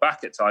when you look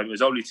back at time, it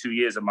was only 2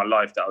 years of my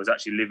life that I was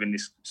actually living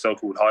this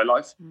so-called high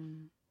life.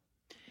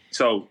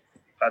 So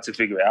I had to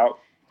figure it out.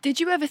 Did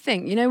you ever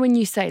think, you know, when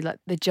you say like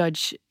the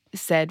judge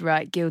said,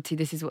 right, guilty,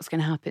 this is what's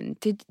going to happen.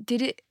 Did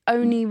it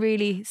only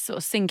really sort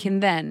of sink in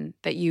then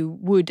that you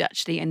would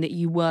actually and that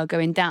you were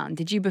going down?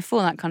 Did you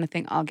before that kind of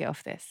think, I'll get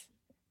off this?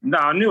 No,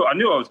 I knew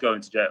I was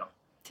going to jail.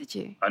 Did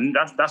you? And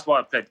that's why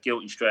I pled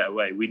guilty straight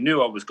away. We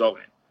knew I was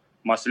going.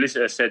 my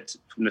solicitor said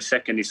from the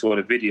second he saw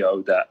the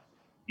video that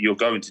you're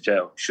going to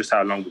jail. It's just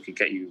how long we can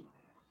get you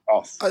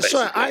off.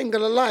 Sorry, I ain't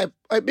gonna lie.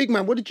 Hey, big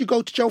man, what did you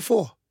go to jail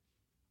for?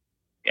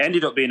 It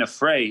ended up being a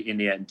fray in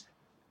the end.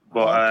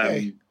 But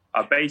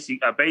I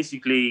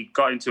basically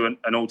got into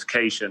an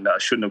altercation that I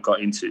shouldn't have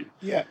got into.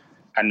 Yeah.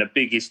 And the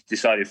biggest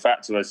deciding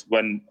factor was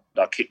when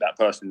I kicked that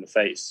person in the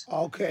face.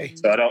 Okay.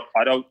 So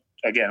I don't.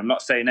 Again, I'm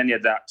not saying any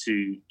of that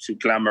to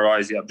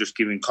glamorize it. I'm just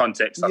giving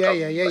context. Like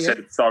I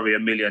said sorry a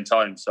million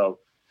times. So,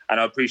 and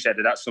I appreciate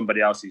that that's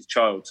somebody else's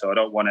child. So I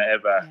don't want to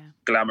ever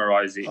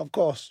glamorize it. Of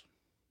course.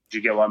 Do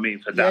you get what I mean?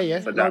 For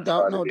that, for that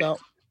no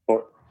doubt.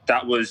 But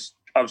that was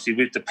obviously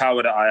with the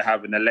power that I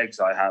have and the legs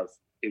I have.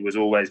 It was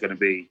always going to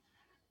be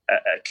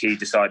a key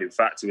deciding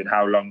factor in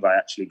how long I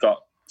actually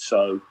got.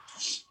 So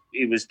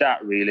it was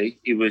that really.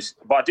 It was,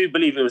 but I do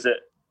believe it was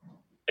it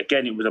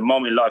was a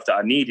moment in life that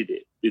I needed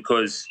it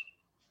because.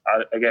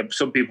 Again,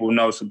 some people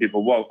know, some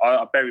people won't.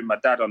 I buried my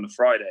dad on the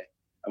Friday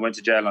and went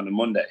to jail on the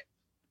Monday.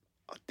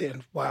 I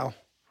did. Wow.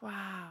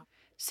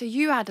 So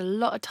you had a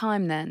lot of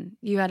time then.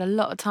 You had a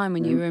lot of time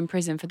when you were in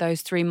prison for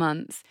those 3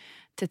 months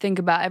to think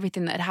about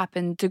everything that had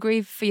happened, to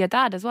grieve for your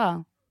dad as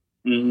well.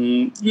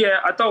 Yeah,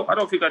 I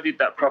don't think I did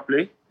that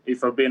properly,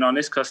 if I'm being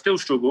honest, because I still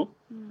struggle.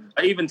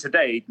 Even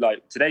today,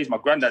 like today's my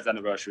granddad's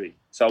anniversary.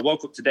 So I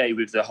woke up today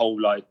with the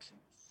whole I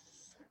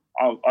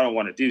don't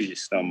want to do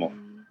this no more.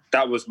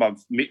 That was my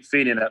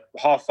feeling at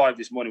 5:30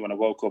 this morning when I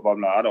woke up.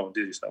 I'm like, I don't want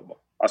to do this no more.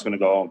 I was going to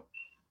go home.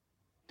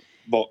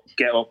 But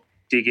get up,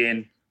 dig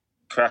in,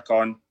 crack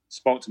on,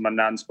 spoke to my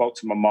nan, spoke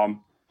to my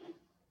mum,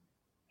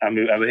 and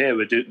we're here,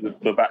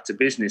 we're back to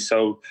business.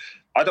 So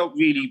I don't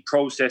really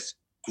process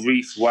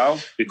grief well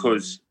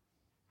because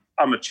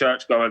I'm a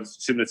churchgoer,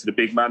 similar to the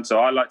big man. So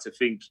I like to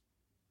think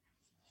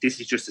this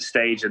is just a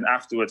stage and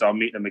afterwards I'll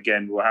meet them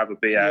again. We'll have a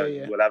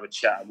beer, we'll have a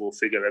chat and we'll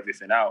figure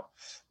everything out.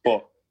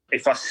 But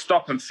if I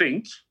stop and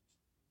think,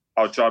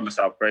 I'll drive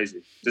myself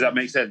crazy. Does that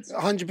make sense?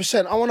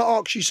 100%. I want to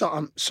ask you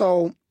something.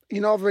 So,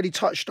 I've already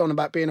touched on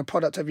about being a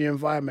product of your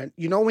environment.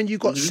 When you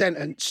got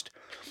sentenced,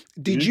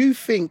 did you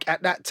think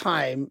at that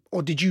time,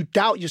 or did you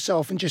doubt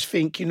yourself and just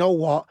think, you know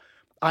what,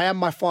 I am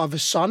my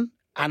father's son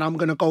and I'm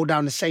going to go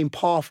down the same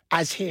path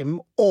as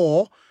him?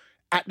 Or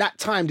at that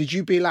time, did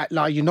you be like,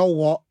 you know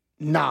what,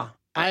 nah,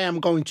 I am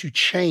going to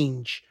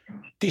change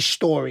this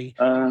story?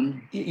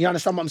 You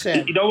understand what I'm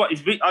saying? You know what?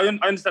 I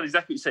understand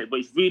exactly what you're saying, but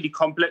it's really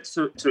complex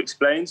to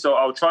explain. So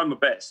I'll try my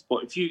best.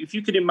 But if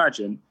you can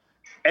imagine,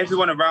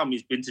 everyone around me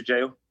has been to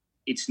jail.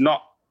 It's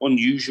not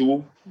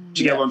unusual.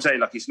 Do you get what I'm saying?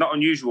 Like, it's not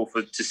unusual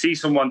to see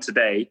someone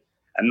today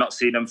and not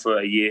see them for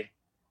a year.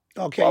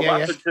 Okay,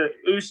 what happened to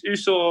who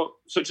saw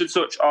such and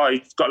such? Oh,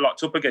 he got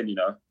locked up again.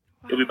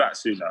 He'll be back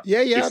soon now.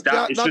 Yeah.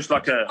 It's just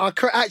like a.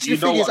 Actually,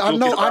 the thing is, I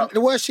know.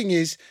 The worst thing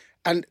is.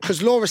 And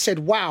because Laura said,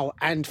 wow.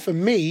 And for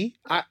me,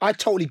 I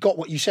totally got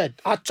what you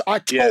said. I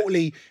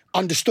totally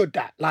understood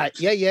that. Like,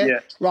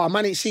 right,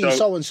 man ain't seen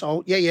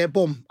so-and-so.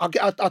 Boom. I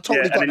totally got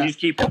that. And then you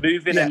keep it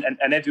moving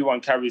and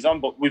everyone carries on.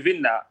 But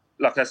within that,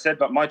 like I said,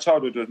 my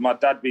childhood was my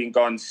dad being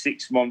gone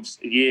 6 months,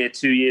 a year,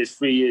 2 years,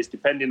 3 years,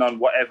 depending on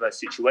whatever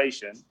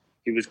situation.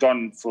 He was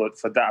gone for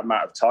that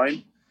amount of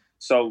time.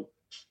 So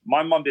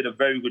my mum did a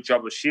very good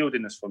job of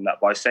shielding us from that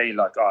by saying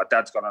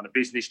dad's gone on a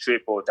business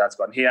trip or dad's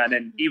gone here. And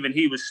then even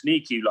he was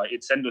sneaky,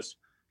 he'd send us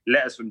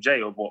letters from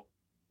jail, but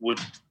would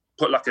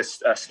put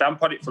a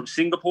stamp on it from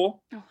Singapore.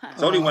 Oh, wow.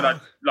 So only when I,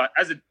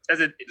 as a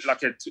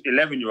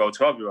 11-year-old,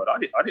 12-year-old,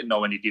 I didn't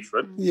know any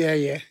different.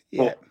 Yeah.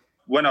 But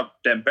when I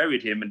then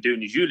buried him and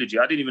doing his eulogy,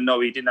 I didn't even know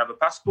he didn't have a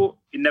passport.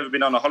 He'd never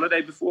been on a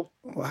holiday before.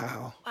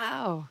 Wow.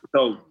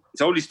 So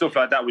it's only stuff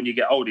like that when you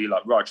get older, you're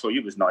like, right, sure,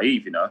 you was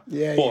naive,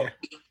 But,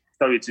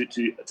 sorry,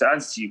 to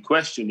answer your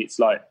question, it's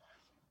like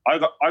I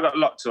got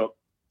locked up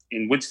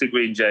in Winster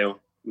Green Jail,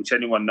 which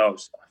anyone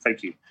knows,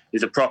 thank you,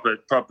 is a proper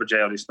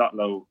jail. It's not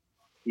no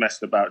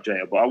messing about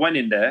jail. But I went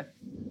in there.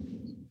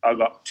 I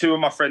got 2 of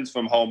my friends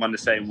from home on the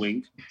same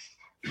wing.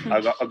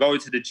 I go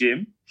into the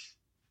gym.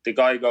 The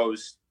guy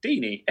goes,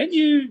 Deeney, ain't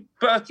you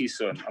Berkey's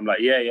son? I'm like,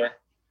 yeah.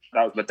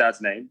 That was my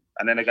dad's name.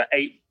 And then I got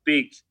 8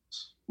 big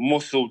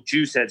muscle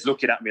juice heads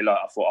looking at me like,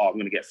 I thought, I'm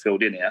going to get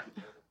filled in here.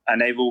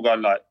 And they've all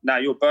gone like, nah,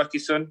 you're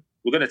Berkey's son.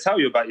 We're going to tell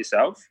you about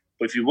yourself,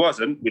 but if you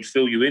wasn't, we'd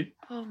fill you in.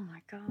 Oh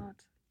my God.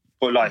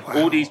 But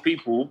all these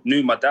people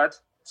knew my dad.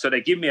 So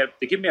they give me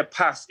a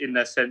pass in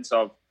the sense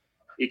of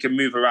he can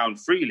move around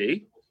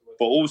freely,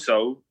 but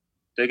also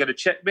they're going to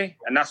check me.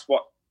 And that's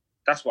what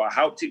I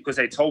helped it because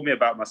they told me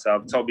about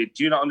myself, told me,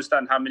 do you not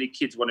understand how many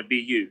kids want to be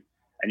you?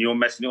 And you're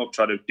messing it up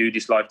trying to do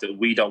this life that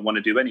we don't want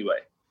to do anyway.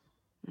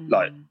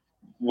 Like,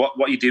 what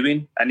are you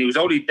doing? And it was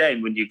only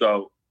then when you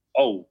go,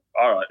 oh,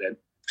 all right then.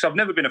 Because I've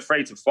never been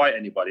afraid to fight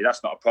anybody.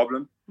 That's not a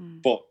problem.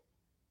 But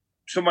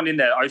someone in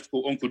there I used to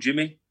call Uncle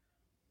Jimmy.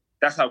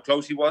 That's how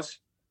close he was.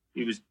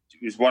 He was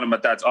one of my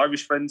dad's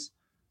Irish friends.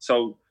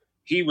 So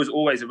he was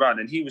always around.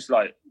 And he was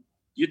like,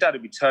 your dad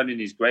would be turning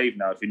his grave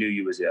now if he knew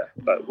you was here.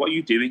 Like, what are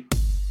you doing?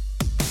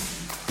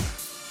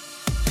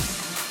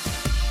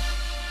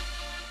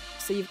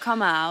 So So you've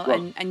come out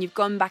and you've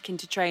gone back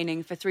into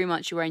training for 3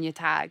 months. You're wearing your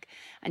tag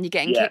and you're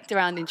getting kicked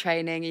around in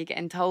training. You're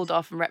getting told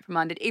off and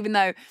reprimanded, even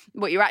though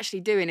what you're actually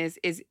doing is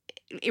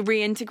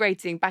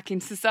reintegrating back in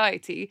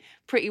society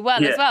pretty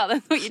well as well.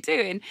 That's what you're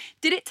doing.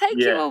 Did it take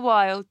you a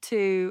while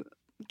to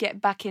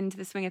get back into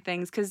the swing of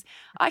things? Because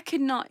I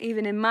could not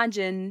even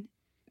imagine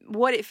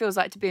what it feels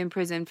like to be in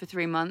prison for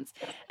 3 months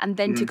and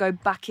then to go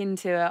back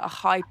into a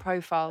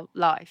high-profile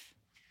life.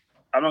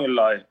 I'm not going to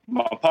lie.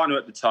 My partner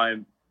at the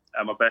time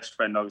and my best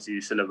friend, obviously,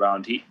 who's still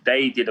around,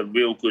 they did a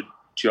real good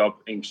job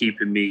in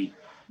keeping me.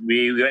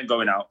 We weren't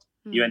going out.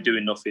 You weren't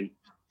doing nothing.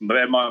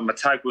 But my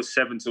tag was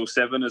 7 till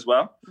 7 as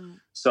well.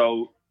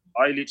 So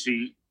I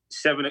literally,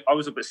 I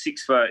was up at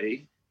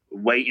 6:30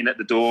 waiting at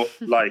the door,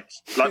 like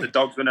the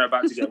dogs when they're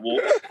about to get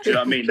walked. Do you know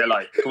what I mean? They're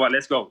like, come on,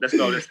 let's go.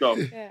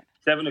 Yeah.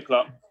 7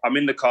 o'clock, I'm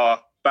in the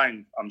car,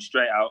 bang, I'm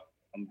straight out.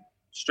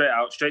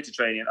 Straight to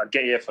training. I'd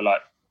get here for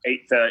like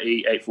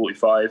 8:30,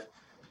 8:45,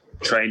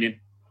 training,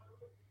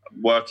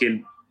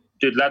 working.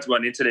 Dude, lads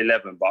weren't until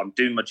 11, but I'm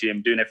doing my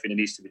gym, doing everything that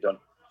needs to be done.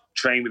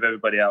 Train with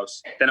everybody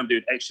else. Then I'm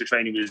doing extra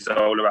training with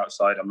Zola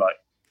outside. I'm like,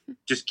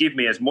 just give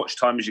me as much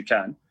time as you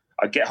can.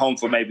 I get home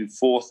for maybe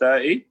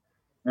 4:30,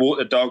 walk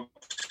the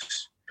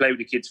dogs, play with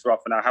the kids for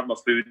half an hour, have my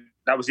food.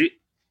 That was it.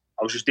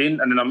 I was just in,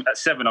 and then at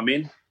 7, I'm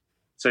in.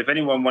 So if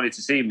anyone wanted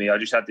to see me, I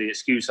just had the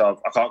excuse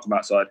of, I can't come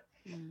outside.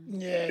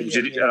 And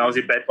I was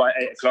in bed by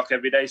 8 o'clock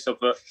every day. So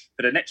for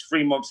the next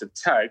 3 months of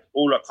tag,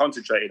 all I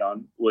concentrated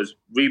on was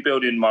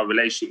rebuilding my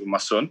relationship with my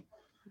son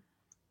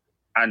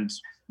and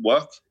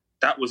work.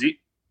 That was it.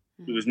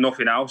 There was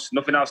nothing else.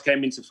 Nothing else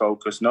came into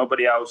focus.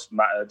 Nobody else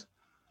mattered.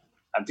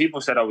 And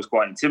people said I was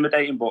quite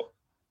intimidating, but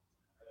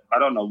I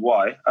don't know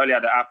why. I only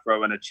had an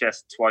afro and a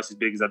chest twice as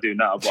big as I do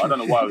now, but I don't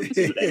know why I was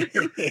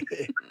intimidating.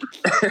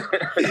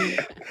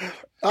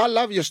 I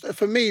love your...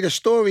 For me, the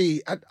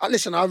story...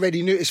 Listen, I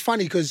already knew... It's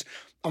funny because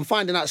I'm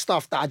finding out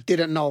stuff that I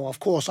didn't know. Of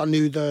course, I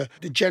knew the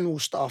general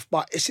stuff,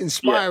 but it's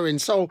inspiring.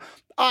 So,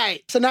 all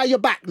right. So now you're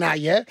back now,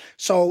 yeah?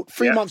 So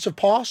 3 months have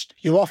passed.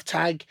 You're off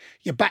tag.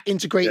 You're back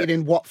integrated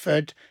in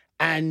Watford.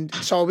 And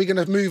so are we going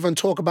to move and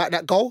talk about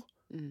that goal?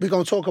 We're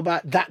going to talk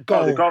about that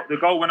goal. Oh, the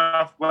goal when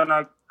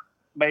I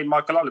made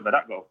Michael Oliver,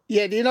 that goal.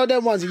 Yeah, you know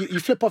them ones, you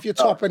flip off your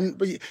top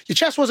but your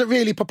chest wasn't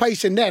really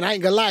propulsing then. I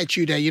ain't going to lie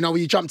to you there, you know,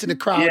 when you jumped in the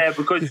crowd. Yeah,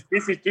 because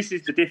this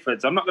is the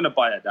difference. I'm not going to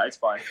bite at that, it's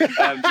fine.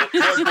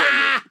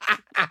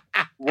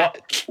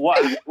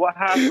 What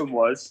happened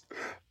was,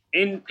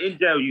 in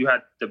jail you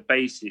had the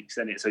basics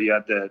in it. So you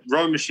had the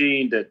rowing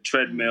machine, the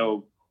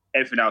treadmill,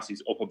 everything else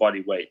is upper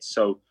body weights.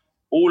 So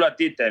all I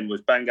did then was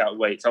bang out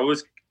weights. I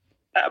was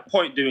at a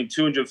point doing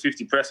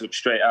 250 press-ups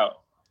straight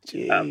out.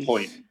 Jeez. At a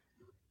point.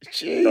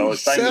 Jeez, so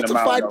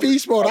certified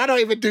beast mode. I don't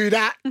even do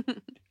that.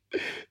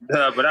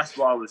 No, but that's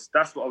what I was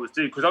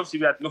doing, because obviously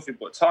we had nothing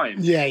but time.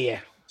 Yeah.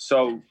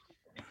 So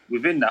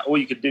within that, all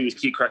you could do is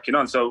keep cracking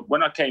on. So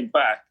when I came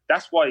back,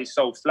 that's why it's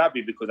so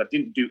flabby, because I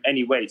didn't do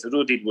any weights.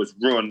 All I did was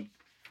run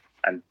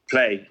and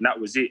play, and that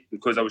was it.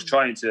 Because I was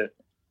trying to,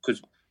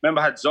 because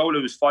remember I had Zola,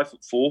 who was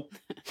 5'4",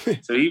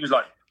 so he was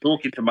like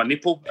talking to my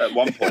nipple at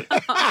one point.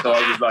 So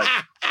I was like,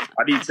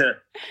 I need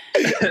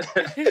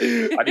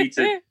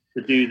to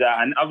do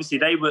that. And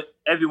obviously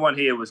everyone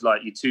here was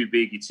like, you're too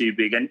big.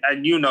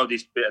 And you know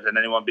this better than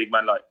anyone, big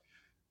man, like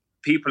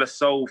people are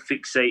so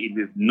fixated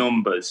with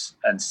numbers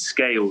and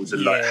scales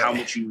and like how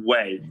much you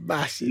weigh.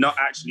 Massive. Not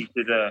actually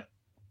to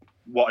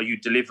what are you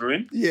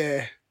delivering.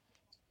 Yeah.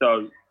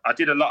 So I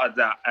did a lot of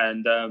that.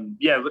 And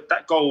but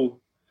that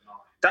goal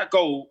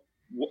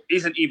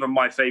isn't even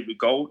my favourite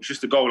goal. It's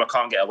just a goal I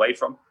can't get away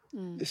from.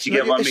 Do you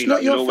get what I mean? It's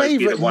not your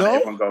favourite, no?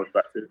 Everyone goes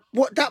back to.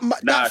 What,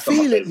 that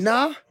feeling,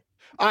 nah?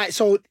 All right,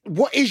 so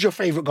what is your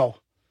favourite goal?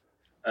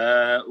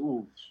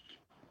 There'd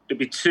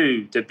be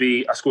two.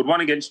 I scored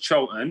one against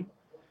Charlton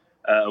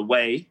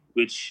away,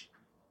 which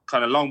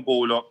kind of long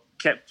ball up,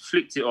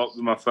 flicked it up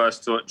with my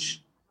first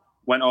touch,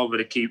 went over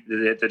the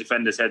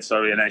defender's head,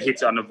 and I hit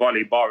it on the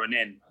volley, barring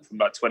in from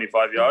about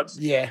 25 yards.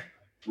 Yeah.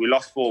 We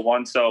lost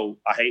 4-1, so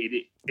I hated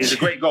it. It was a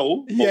great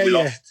goal, but we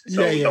lost,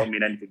 so it don't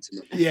mean anything to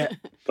me. Yeah.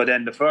 But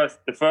then the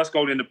first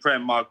goal in the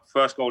Prem, my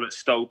first goal at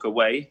Stoke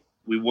away,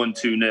 we won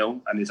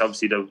 2-0, and it's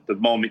obviously the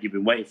moment you've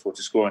been waiting for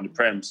to score in the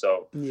Prem.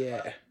 So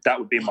that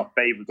would be my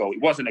favourite goal.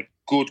 It wasn't a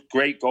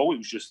great goal. It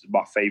was just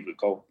my favourite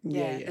goal.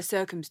 Yeah, the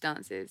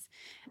circumstances.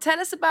 Tell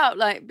us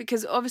about,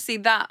 because obviously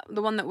the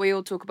one that we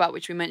all talk about,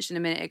 which we mentioned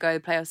a minute ago, the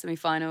playoff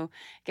semi-final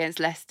against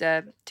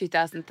Leicester,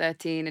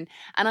 2013.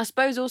 And I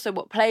suppose also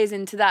what plays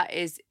into that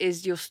is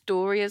your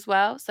story as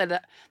well. So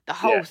that the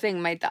whole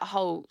thing made that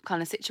whole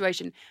kind of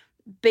situation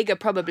bigger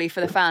probably for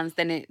the fans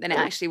than it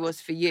actually was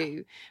for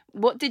you.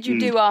 What did you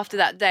do after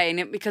that day?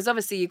 And because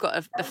obviously you've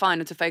got the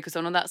final to focus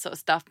on, all that sort of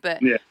stuff,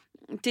 but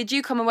did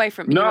you come away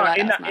from it? No,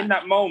 in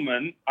that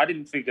moment, I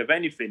didn't think of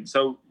anything.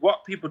 So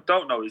what people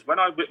don't know is when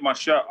I whip my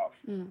shirt off,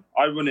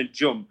 I run and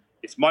jump.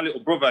 It's my little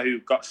brother who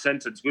got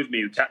sentenced with me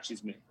who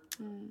catches me.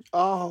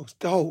 Oh,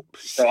 dope.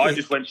 So I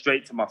just went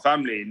straight to my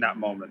family in that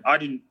moment. I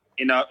didn't,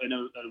 in an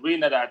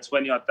arena that had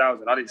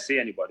 20,000, I didn't see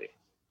anybody.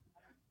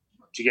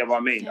 Do you get what I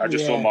mean? I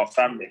just saw my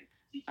family.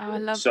 Oh, I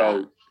love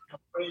so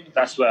that.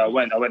 that's where I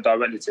went. I went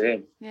directly to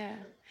him. Yeah.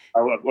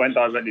 I went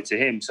directly to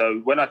him. So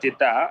when I did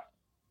that,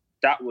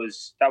 that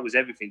was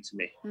everything to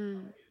me.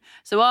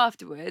 So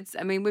afterwards,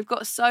 I mean, we've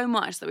got so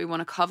much that we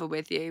want to cover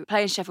with you.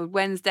 Playing Sheffield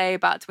Wednesday,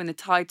 about to win the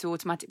title,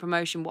 automatic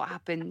promotion. What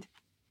happened?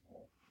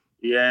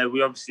 Yeah, we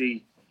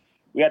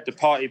had the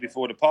party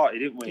before the party,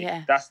 didn't we?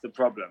 Yeah. That's the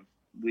problem.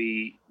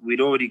 We'd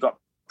already got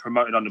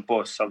promoted on the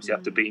bus, obviously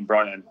after beating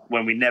Brighton.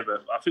 When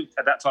I think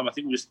at that time,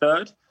 we was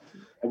third,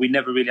 and we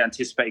never really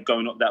anticipated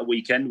going up that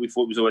weekend. We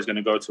thought it was always going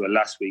to go to a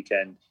last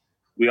weekend.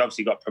 We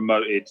obviously got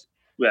promoted.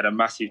 We had a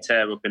massive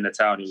tear up in the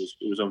town. It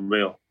was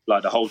unreal.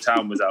 Like the whole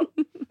town was out.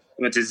 We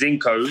went to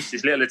Zinco's,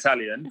 this little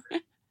Italian.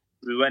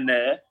 We went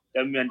there.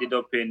 Then we ended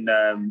up in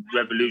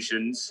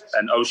Revolutions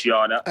and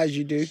Oceana. As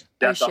you do.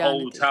 That's the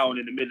whole town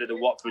in the middle of the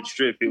Watford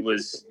Strip. It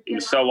was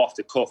so off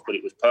the cuff, but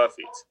it was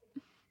perfect.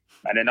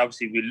 And then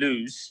obviously we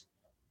lose.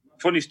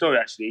 Funny story,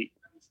 actually.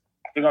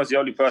 I think I was the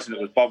only person that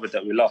was bothered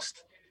that we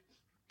lost.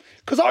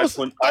 Because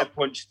I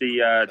punched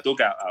the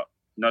dugout out.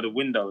 The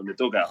window in the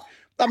dugout.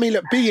 I mean,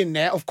 look, being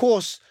there, of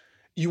course,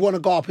 you want to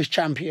go up as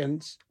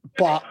champions,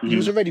 but you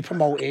was already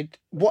promoted.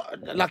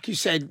 Like you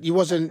said, you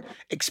wasn't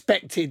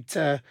expected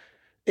to.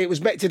 It was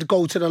expected to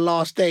go to the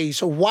last day.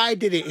 So why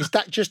did it? Is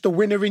that just the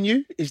winner in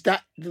you? Is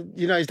that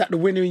the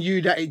winner in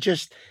you that it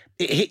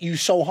hit you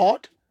so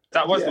hard?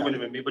 That was the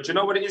winner in me. But you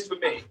know what it is for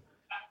me?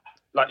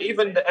 Like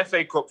even the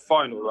FA Cup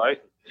final,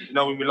 right?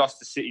 When we lost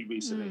to City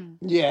recently.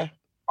 Yeah.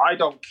 I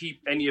don't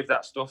keep any of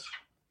that stuff.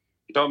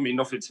 It don't mean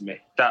nothing to me.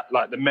 That,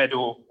 like the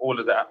medal, all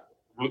of that.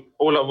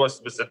 All I was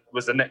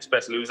the next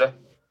best loser.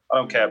 I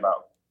don't care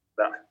about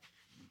that.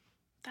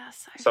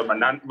 That's so my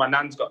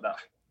nan's got that.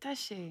 Does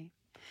she?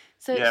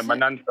 My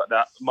nan's got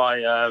that.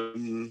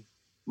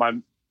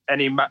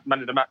 Any man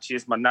of the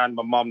matches, my nan,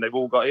 my mum, they've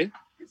all got it.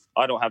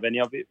 I don't have any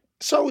of it.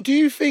 So do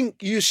you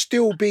think you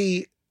still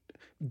be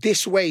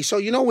this way? So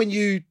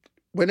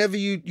whenever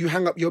you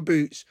hang up your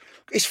boots,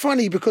 it's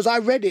funny because I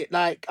read it,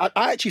 like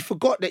I actually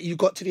forgot that you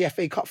got to the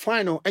FA Cup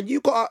final, and you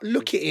got to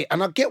look at it,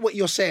 and I get what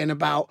you're saying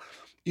about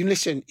you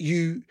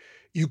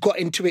got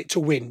into it to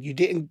win. You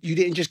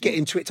didn't just get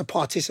into it to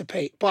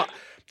participate. But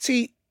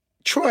see,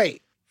 Troy,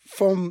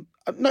 from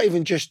not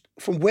even just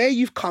from where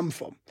you've come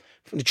from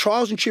the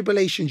trials and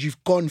tribulations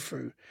you've gone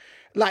through,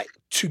 like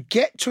to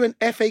get to an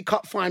FA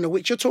Cup final,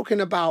 which you're talking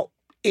about,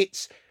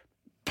 it's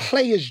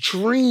players'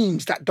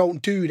 dreams that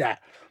don't do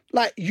that.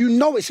 Like,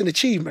 it's an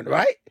achievement,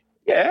 right?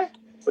 Yeah.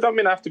 But I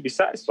mean, I have to be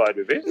satisfied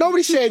with it.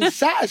 Nobody's saying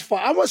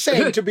satisfied. I'm not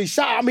saying to be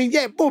sad. I mean,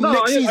 yeah, boom,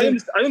 next season.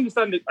 I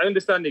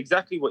understand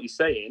exactly what you're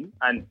saying.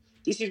 And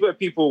this is where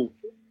people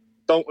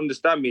don't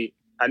understand me.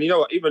 And you know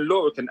what? Even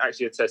Laura can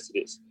actually attest to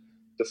this.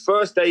 The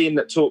first day in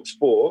that Talk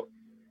Sport,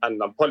 and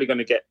I'm probably going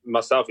to get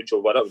myself in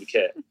trouble, but I don't really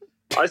care.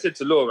 I said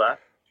to Laura,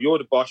 you're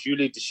the boss, you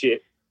lead the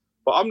ship.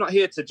 But I'm not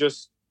here to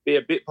just be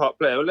a bit part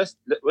player. Let's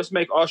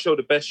make our show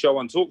the best show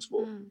on Talk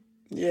Sport.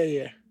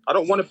 Yeah.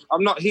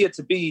 I'm not here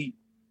to be,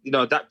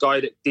 that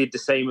guy that did the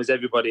same as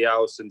everybody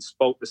else and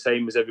spoke the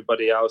same as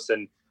everybody else.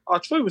 And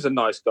Troy was a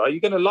nice guy. You're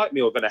going to like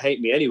me or going to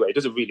hate me anyway. It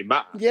doesn't really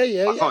matter.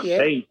 I can't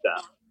change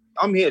that.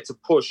 I'm here to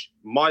push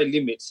my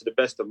limits to the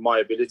best of my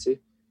ability.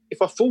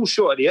 If I fall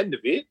short at the end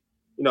of it,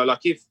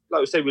 like we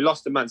say we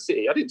lost to Man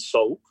City, I didn't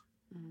sulk.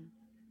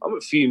 I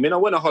went fuming. I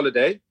went on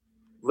holiday,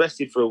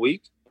 rested for a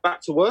week,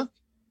 back to work.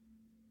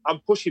 I'm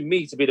pushing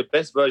me to be the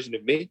best version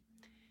of me.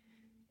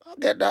 I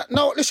get that.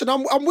 No, listen,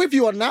 I'm with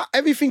you on that.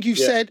 Everything you've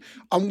said,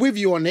 I'm with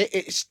you on it.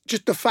 It's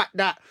just the fact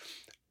that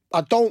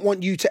I don't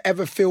want you to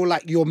ever feel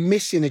like you're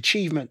missing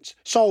achievements.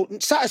 So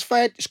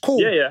satisfied, it's cool.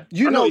 Yeah.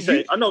 I know what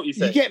you're saying.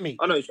 You get me?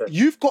 I know what you're saying.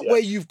 You've got where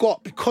you've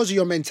got because of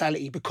your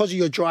mentality, because of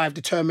your drive,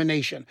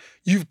 determination.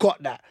 You've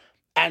got that.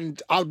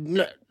 And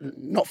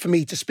not for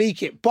me to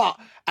speak it, but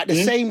at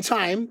the same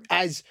time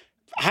as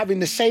having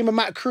the same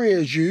amount of career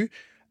as you,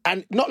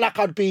 and not like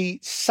I'd be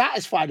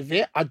satisfied with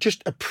it, I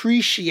just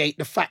appreciate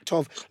the fact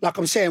of, like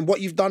I'm saying,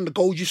 what you've done, the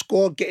goals you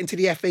scored, getting to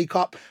the FA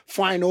Cup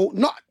final.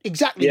 Not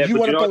exactly. Yeah, you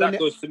want to go that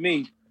does to me.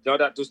 You know what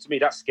that does to me?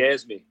 That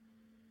scares me.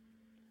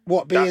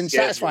 What, being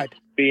satisfied? Me.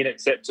 Being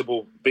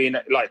acceptable, being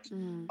like,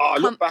 I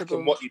look back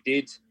on what you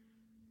did.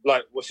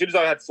 Like, as soon as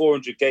I had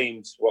 400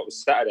 games, what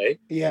was Saturday?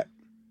 Yeah.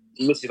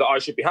 Mrs. like, I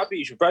should be happy.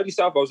 You should brag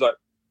yourself. I was like,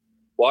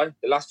 why?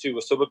 The last 2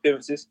 were sub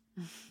appearances.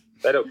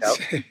 They don't count.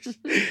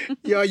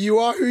 Yeah, you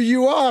are who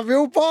you are,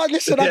 real bar.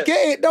 Listen, I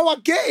get it. No, I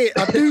get it.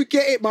 I do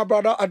get it, my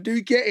brother. I do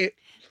get it.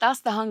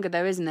 That's the hunger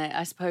though, isn't it?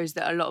 I suppose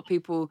that a lot of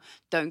people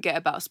don't get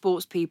about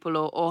sports people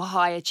or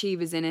high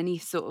achievers in any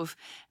sort of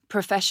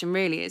profession,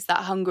 really. It's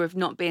that hunger of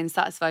not being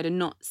satisfied and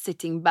not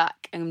sitting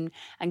back and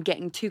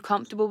getting too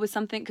comfortable with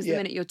something, because the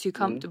minute you're too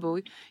comfortable,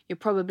 you're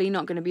probably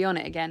not going to be on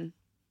it again.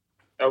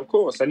 Of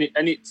course. And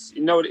it's,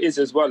 you know what it is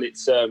as well?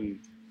 It's,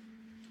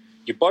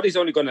 your body's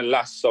only going to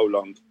last so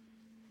long.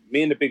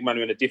 Me and the big man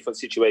are in a different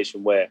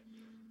situation where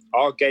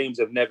our games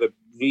have never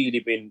really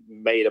been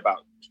made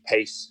about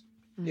pace.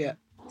 Yeah.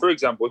 For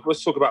example, if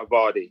let's talk about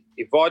Vardy.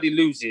 If Vardy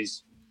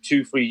loses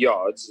 2-3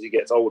 yards as he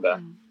gets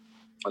older,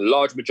 a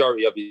large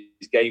majority of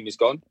his game is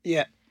gone.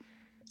 Yeah.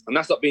 And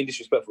that's not being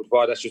disrespectful to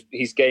VAR. That's just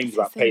his game's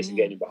about pace and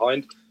getting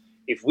behind.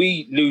 If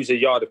we lose a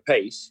yard of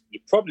pace,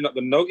 you're probably not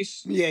going to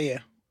notice. Yeah, yeah.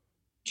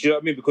 Do you know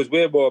what I mean? Because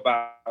we're more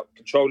about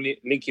controlling it,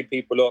 linking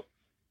people up,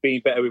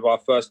 being better with our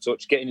first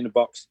touch, getting in the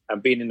box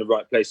and being in the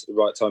right place at the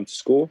right time to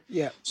score.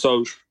 Yeah.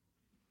 So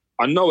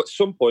I know at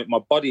some point my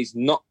body's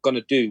not going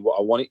to do what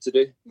I want it to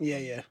do. Yeah,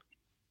 yeah.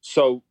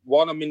 So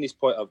while I'm in this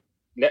point of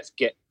let's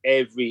get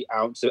every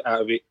ounce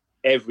out of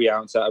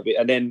it.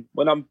 And then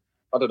when I'm,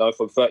 I don't know,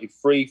 from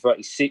 33,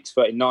 36,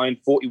 39,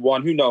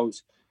 41, who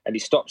knows, and he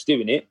stops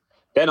doing it,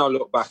 then I'll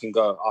look back and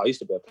go, oh, I used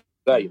to be a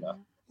player, you know.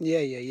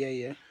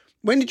 Yeah.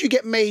 When did you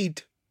get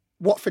made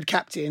Watford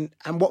captain,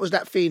 and what was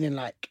that feeling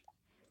like?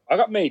 I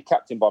got made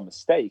captain by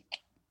mistake.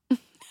 It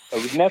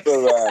was never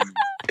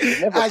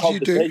As you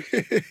do.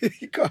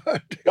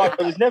 God. Like,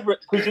 it was never,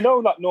 because you know,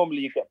 like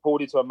normally you get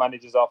pulled into a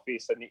manager's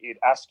office and he'd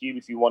ask you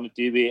if you want to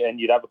do it and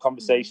you'd have a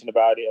conversation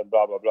about it and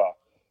blah, blah, blah.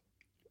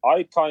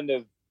 I kind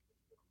of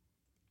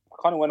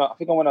went on, I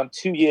think I went on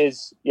 2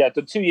 years, I'd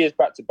done 2 years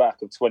back to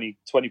back of 20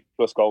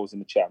 plus goals in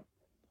the champ.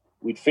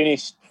 We'd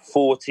finished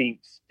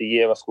 14th the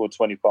year I scored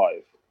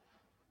 25.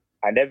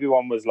 And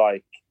everyone was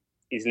like,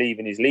 he's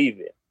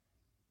leaving.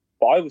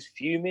 But I was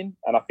fuming,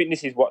 and I think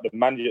this is what the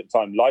manager at the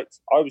time liked.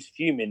 I was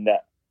fuming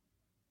that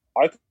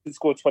I could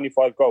score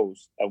 25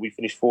 goals and we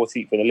finished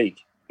 14th in the league.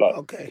 Like,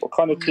 okay. What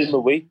kind of team are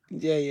we?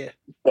 Yeah.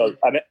 So,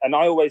 and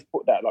I always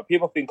put that, like,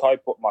 people think I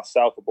put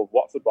myself above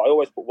Watford, but I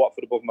always put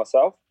Watford above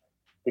myself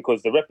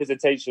because the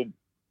representation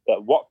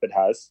that Watford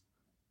has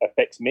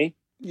affects me.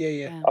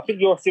 Yeah. I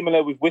think you're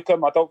similar with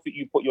Wickham. I don't think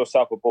you put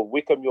yourself above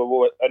Wickham. You're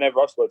always,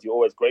 whenever I've spoken, you're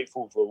always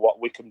grateful for what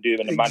Wickham do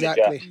and the manager.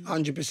 Exactly,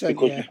 100%.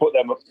 Because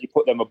you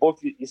put them above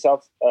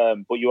yourself,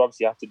 but you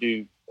obviously have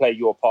to play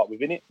your part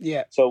within it.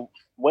 Yeah. So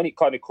when it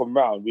kind of come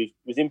round, we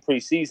was in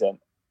pre-season,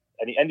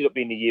 and it ended up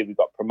being the year we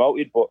got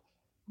promoted. But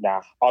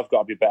I've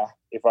got to be better.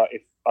 If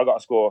I got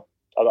to score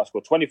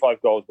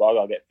 25 goals, but I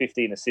got to get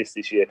 15 assists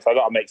this year because I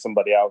got to make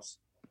somebody else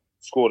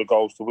score the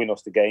goals to win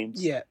us the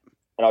games. Yeah.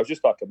 And I was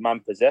just like a man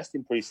possessed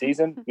in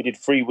pre-season. We did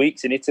 3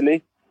 weeks in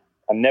Italy.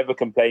 I never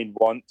complained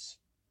once.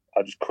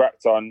 I just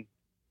cracked on.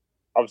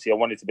 Obviously, I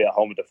wanted to be at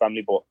home with the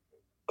family, but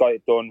got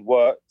it done,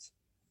 worked.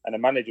 And the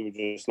manager was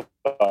just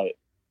like,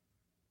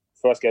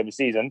 first game of the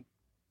season,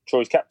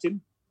 Troy's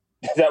captain.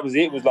 That was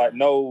it. It was like,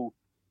 no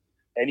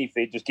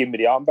anything, just give me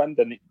the armband.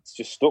 And it's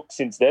just stuck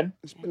since then.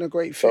 It's been a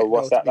great fit. So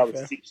what's that? That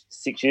was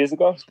six years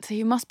ago. So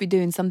you must be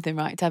doing something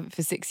right to have it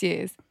for 6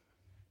 years.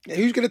 Yeah,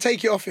 who's going to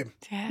take it off him?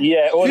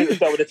 Yeah, all of us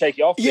that would take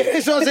it off him. Yeah,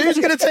 so who's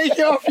going to take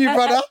it off you,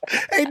 brother?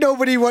 Ain't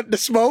nobody want the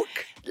smoke.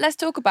 Let's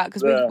talk about,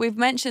 because we've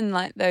mentioned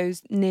like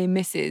those near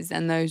misses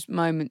and those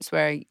moments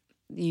where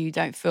you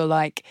don't feel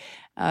like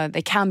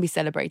they can be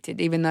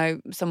celebrated, even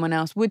though someone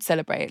else would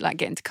celebrate, like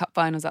getting to cup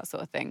finals, that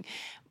sort of thing.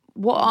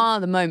 What are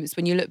the moments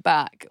when you look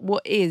back?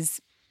 What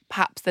is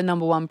perhaps the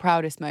number one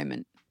proudest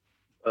moment?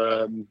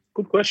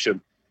 Good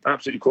question.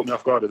 Absolutely caught me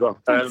off guard as well.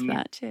 Thanks for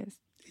that. Cheers.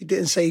 He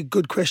didn't say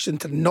good question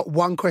to not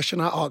one question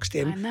I asked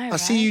him. I know, I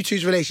see you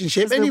two's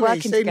relationship. Anyway,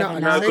 say nothing.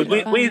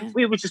 Because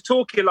we were just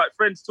talking like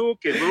friends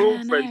talking. We're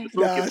all friends.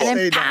 We're talking. And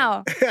then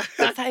pow.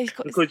 That's how he's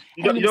got because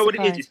you know what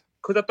it is?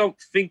 Because I don't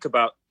think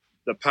about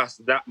the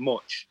past that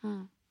much.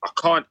 I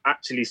can't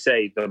actually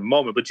say the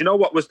moment. But you know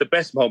what was the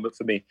best moment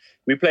for me?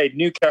 We played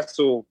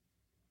Newcastle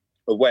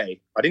away.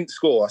 I didn't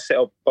score. I set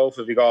up both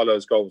of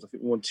Igalo's goals. I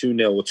think we won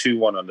 2-0 or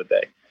 2-1 on the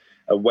day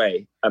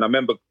away. And I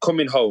remember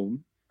coming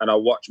home and I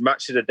watched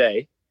Match of the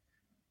Day.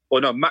 Or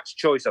no, Match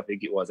Choice, I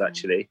think it was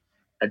actually.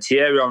 And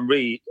Thierry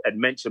Henry had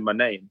mentioned my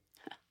name.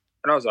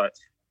 And I was like,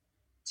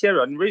 Thierry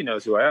Henry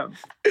knows who I am.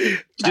 Do you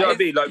know what I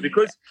mean? Like,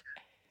 because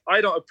I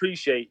don't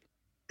appreciate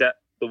that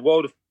the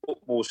world of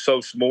football is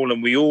so small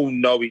and we all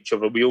know each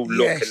other. We all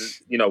look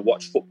and,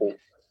 watch football.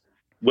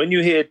 When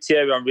you hear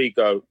Thierry Henry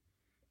go,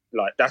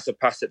 like, that's a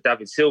pass that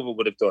David Silva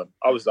would have done.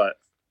 I was like,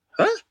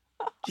 huh?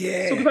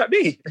 Yeah. Talking about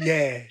me?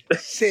 Yeah.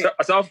 So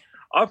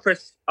I'll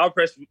press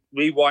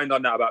rewind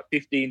on that about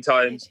 15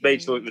 times, made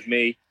sure it was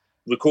me,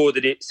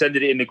 recorded it, sent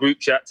it in the group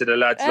chat to the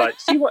lads, like,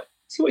 see what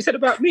he said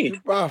about me.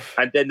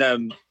 And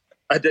then,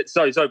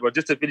 sorry, bro,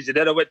 just to finish it,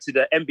 then I went to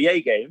the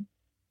NBA game.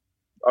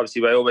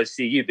 Obviously, I always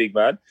see you, big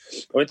man. I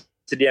went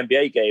to the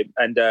NBA game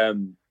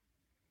and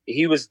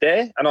he was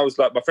there. And I was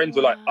like, my friends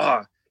were like,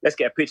 let's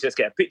get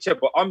a picture.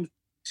 But I'm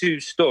too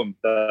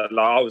stumped. I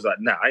was like,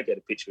 nah, I ain't get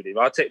a picture with him.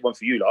 I'll take one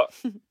for you lot.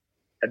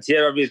 And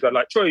Thierry Henry's got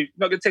like, Troy, you're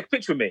not going to take a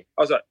picture with me?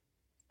 I was like,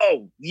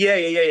 oh,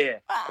 yeah.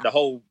 And the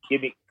whole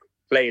gimmick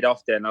played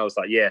off then. I was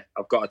like, yeah,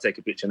 I've got to take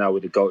a picture now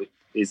with the GOAT.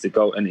 He's the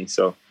GOAT, isn't he?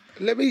 So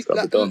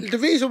the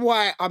reason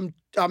why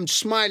I'm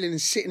smiling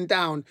and sitting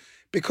down,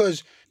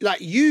 because like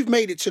you've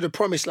made it to the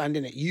promised land,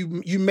 innit?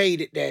 You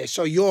made it there,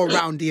 so you're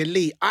around the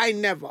elite. I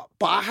never,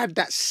 but I had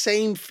that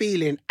same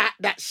feeling at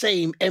that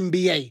same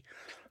NBA.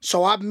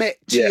 So I met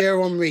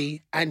Thierry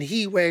Henry and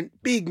he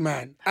went, big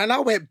man. And I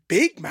went,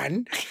 big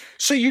man?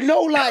 So,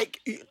 like,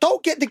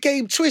 don't get the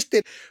game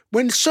twisted.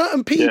 When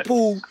certain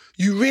people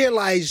you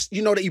realise,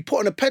 that you put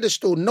on a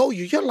pedestal know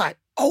you're like,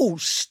 oh,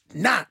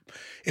 snap.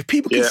 If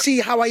people can see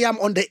how I am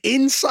on the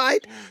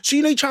inside, so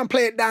you try and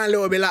play it down a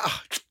little bit like,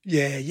 oh,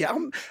 yeah.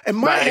 In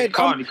my head,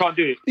 you can't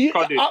do it. You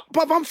can't do it.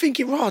 But I'm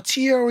thinking,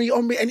 Thierry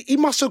on me, and he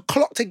must have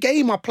clocked a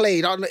game I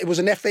played. I don't know, it was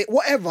an FA,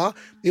 whatever.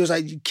 He was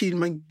like, keep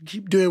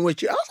doing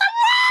what you. I was like,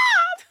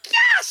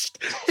 yes.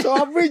 So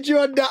I'm with you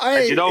on that.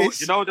 Hey, you know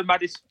the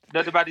maddest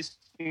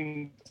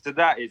thing to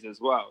that is as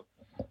well.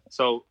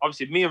 So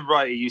obviously, me and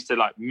Righty used to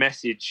like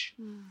message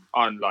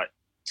on like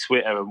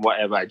Twitter and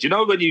whatever. Do you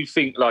know when you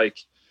think like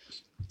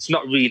it's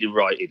not really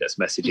Righty that's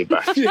messaging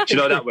back? Do you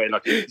know that way?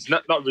 Like it's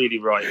not really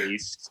Righty.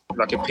 He's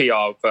like a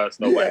PR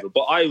person or whatever.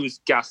 But I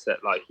was gassed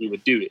that like he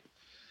would do it.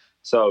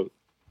 So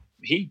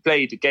he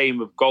played a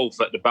game of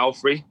golf at the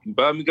Belfry in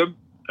Birmingham,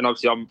 and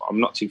obviously I'm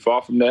not too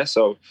far from there.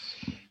 So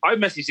I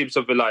messaged him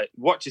something like,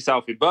 "Watch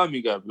yourself in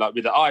Birmingham," like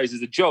with the eyes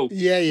as a joke.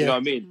 Yeah. You know what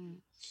I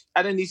mean?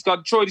 And then he's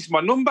gone, "Troy, this is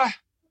my number."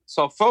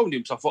 So I phoned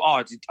him. So I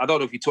thought, I don't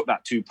know if he took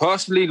that too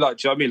personally. Like,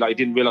 do you know what I mean? Like, he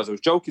didn't realise I was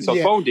joking. So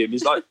I phoned him.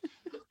 He's like,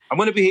 "I'm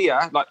going to be here.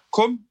 Like,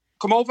 come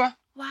over."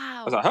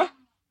 Wow. I was like, "Huh?"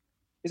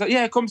 He's like,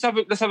 "Yeah, come,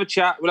 let's have a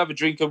chat. We'll have a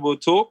drink and we'll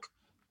talk."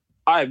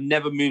 I have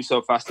never moved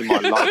so fast in my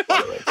life,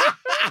 by the way.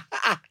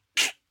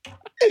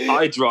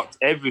 I dropped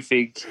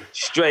everything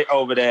straight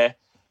over there,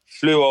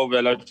 flew over.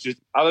 And I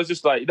was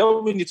just like,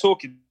 when you're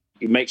talking,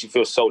 it makes you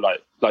feel so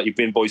like you've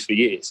been boys for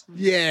years.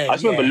 Yeah. I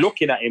just remember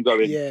looking at him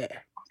going, "I'm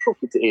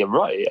talking to Ian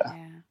Wright,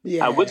 yeah."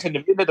 I went in the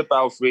middle of the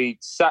Belfry,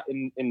 sat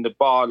in the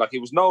bar, like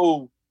it was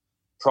no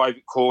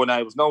private corner,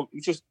 it was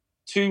just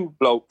two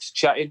blokes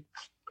chatting.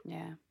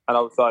 Yeah. And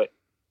I was like,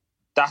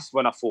 that's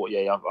when I thought,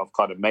 I've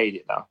kind of made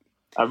it now.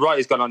 And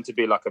Wrighty's gone on to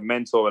be like a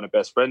mentor and a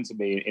best friend to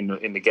me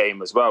in the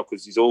game as well,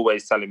 because he's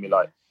always telling me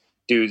like,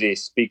 do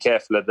this, be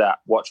careful of that,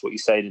 watch what you're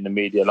saying in the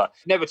media. Like,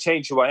 never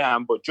change who I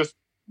am, but just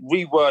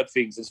reword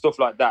things and stuff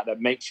like that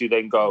makes you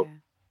then go,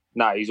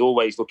 nah, he's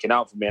always looking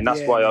out for me. And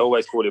that's why I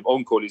always call him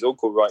Uncle. He's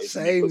Uncle Wright,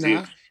 because he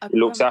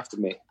looks after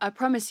me. I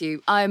promise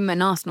you, I'm an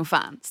Arsenal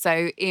fan.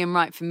 So Ian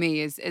Wright for me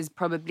has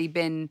probably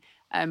been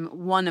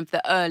one of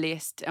the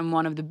earliest and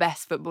one of the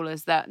best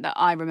footballers that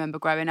I remember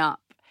growing up.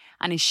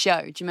 And his show,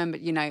 do you remember,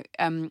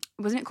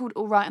 wasn't it called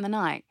All Right in the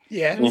Night?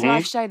 Yeah. It was a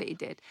live show that he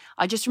did.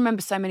 I just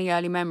remember so many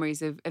early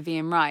memories of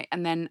Ian Wright.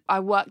 And then I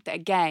worked at a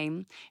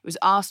game. It was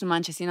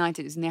Arsenal-Manchester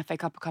United. It was in the FA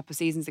Cup a couple of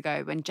seasons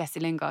ago when Jesse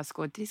Lingard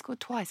scored. Did he score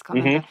twice? Can't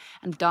remember.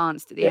 And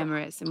danced at the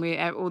Emirates.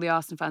 And all the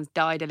Arsenal fans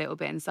died a little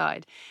bit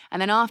inside.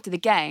 And then after the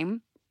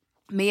game,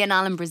 me and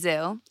Alan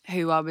Brazil,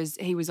 he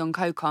was on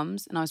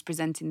co-coms and I was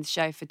presenting the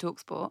show for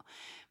TalkSport.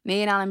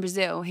 Me and Alan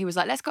Brazil, he was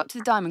like, "Let's go up to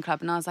the Diamond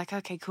Club." And I was like,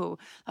 "Okay, cool."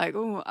 Like,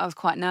 I was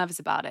quite nervous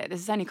about it.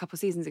 This is only a couple of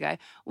seasons ago.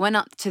 Went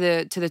up to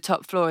the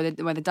top floor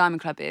where the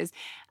Diamond Club is.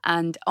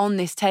 And on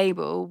this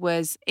table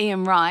was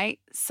Ian Wright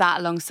sat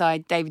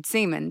alongside David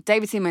Seaman.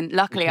 David Seaman,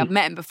 luckily, I've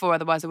met him before,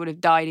 otherwise I would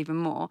have died even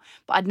more.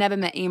 But I'd never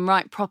met Ian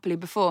Wright properly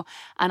before.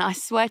 And I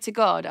swear to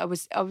God, I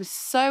was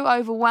so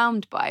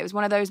overwhelmed by it. It was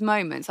one of those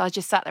moments. I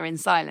just sat there in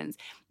silence.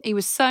 He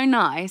was so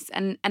nice.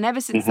 And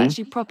ever since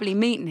actually properly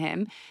meeting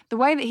him, the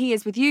way that he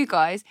is with you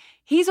guys,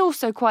 he's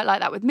also quite like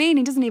that with me, and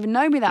he doesn't even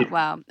know me that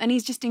well. And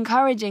he's just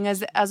encouraging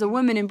as a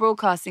woman in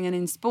broadcasting and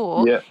in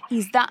sport. Yeah.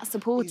 He's that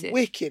supportive. He's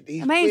wicked.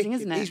 He's amazing,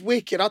 wicked. Isn't it? He's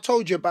wicked. I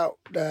told you about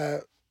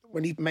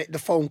when he made the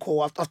phone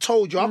call. I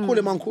told you, I call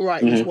him Uncle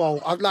Wright as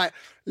well. I'd like,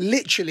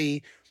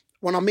 literally,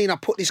 when I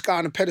put this guy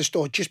on a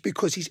pedestal just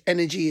because his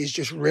energy is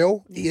just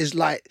real. He is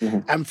like,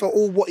 and for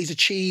all what he's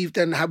achieved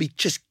and how he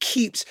just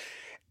keeps...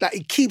 Like,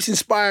 he keeps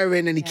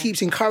inspiring and he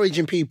keeps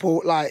encouraging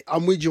people. Like,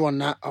 I'm with you on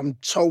that. I'm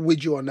so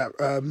with you on that.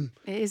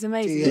 It is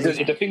amazing.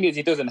 The thing is,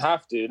 he doesn't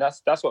have to. And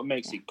that's what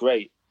makes it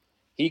great.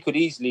 He could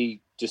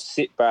easily just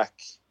sit back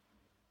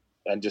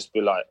and just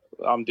be like,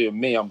 "I'm doing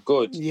me, I'm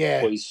good."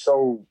 Yeah. But he's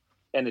so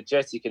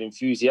energetic and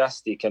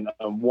enthusiastic and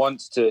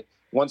wants to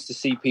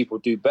see people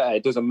do better.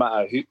 It doesn't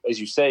matter who, as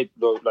you said,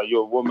 like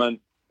you're a woman.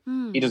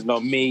 He doesn't know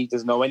me,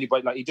 doesn't know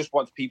anybody. Like, he just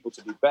wants people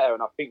to do better.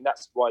 And I think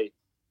that's why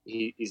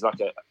he's like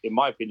in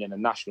my opinion, a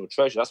national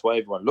treasure. That's why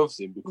everyone loves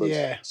him,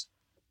 because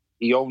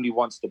he only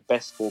wants the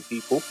best for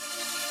people.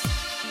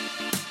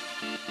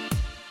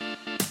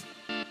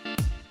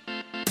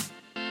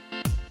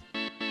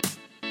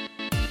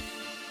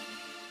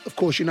 Of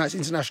course, United's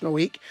International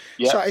Week.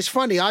 Yeah. So it's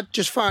funny, I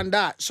just found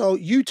out. So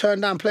you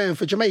turned down playing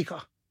for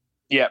Jamaica.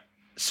 Yeah.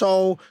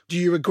 So do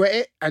you regret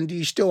it? And do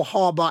you still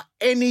harbour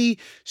any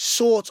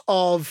sort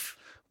of,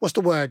 what's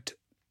the word?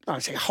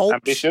 I'd say hopes.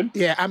 Ambition?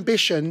 Yeah,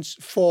 ambitions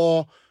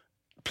for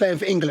playing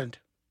for England.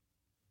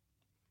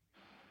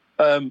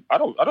 I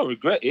don't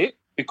regret it,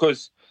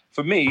 because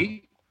for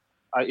me,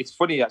 it's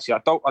funny actually.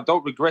 I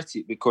don't regret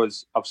it,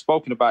 because I've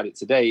spoken about it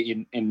today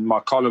in my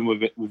column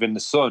within the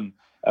Sun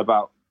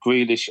about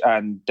Grealish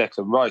and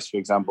Declan Rice, for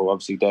example.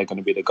 Obviously, they're going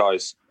to be the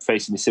guys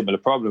facing a similar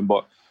problem.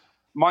 But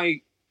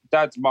my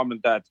dad's mum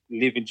and dad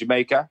live in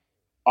Jamaica.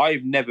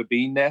 I've never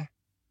been there,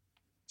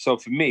 so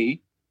for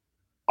me,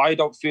 I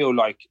don't feel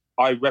like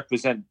I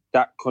represent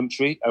that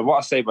country. And what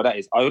I say by that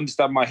is, I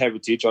understand my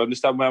heritage. I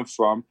understand where I'm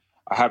from.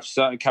 I have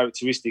certain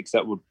characteristics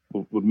that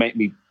would make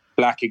me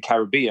black and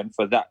Caribbean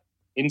for that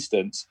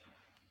instance.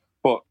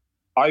 But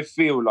I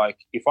feel like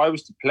if I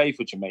was to play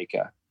for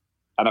Jamaica,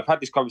 and I've had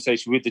this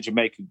conversation with the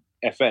Jamaican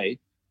FA,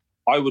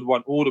 I would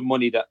want all the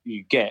money that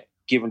you get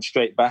given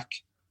straight back,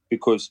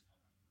 because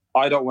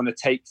I don't want to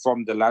take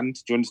from the land.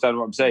 Do you understand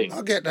what I'm saying?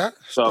 I get that.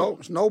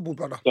 It's noble,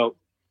 brother.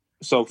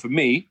 So for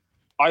me,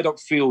 I don't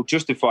feel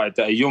justified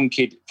that a young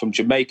kid from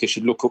Jamaica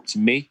should look up to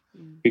me,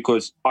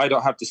 because I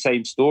don't have the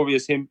same story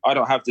as him. I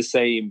don't have the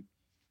same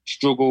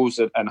struggles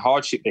and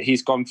hardship that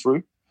he's gone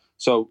through.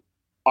 So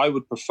I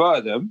would prefer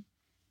them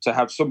to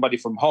have somebody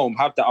from home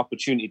have that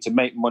opportunity to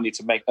make money,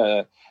 to make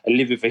a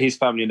living for his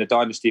family in a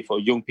dynasty, for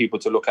young people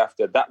to look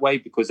after that way,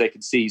 because they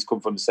can see he's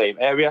come from the same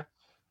area.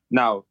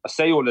 Now, I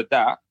say all of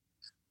that,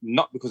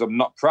 not because I'm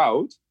not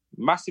proud,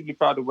 massively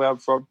proud of where I'm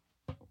from,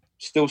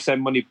 still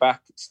send money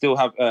back, still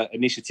have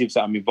initiatives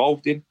that I'm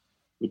involved in.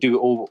 We do it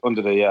all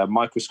under the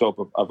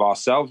microscope of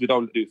ourselves. We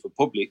don't do it for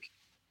public.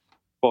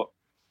 But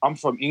I'm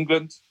from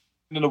England.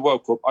 In the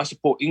World Cup, I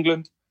support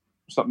England.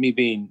 It's not me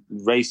being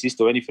racist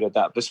or anything like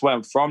that. That's where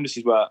I'm from. This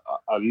is where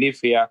I live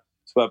here.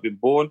 It's where I've been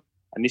born.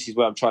 And this is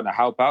where I'm trying to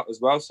help out as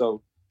well.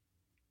 So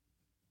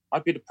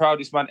I'd be the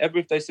proudest man ever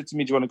if they said to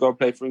me, do you want to go and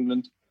play for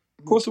England?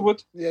 Of course I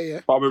would. Yeah.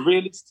 But I'm a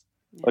realist.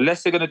 Yeah.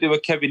 Unless they're going to do a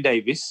Kevin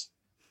Davis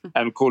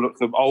and call up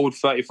some old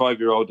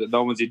 35-year-old that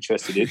no one's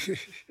interested in,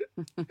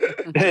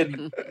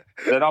 then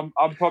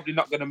I'm probably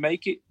not going to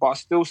make it. But I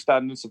still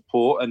stand and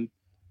support. And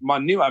my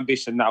new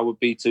ambition now would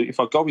be to, if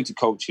I go into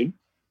coaching,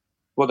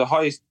 well, the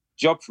highest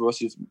job for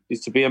us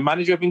is to be a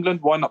manager of England.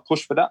 Why not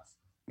push for that?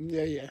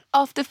 Yeah.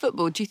 After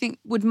football, do you think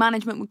would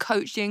management, would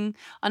coaching?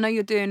 I know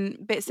you're doing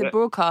bits of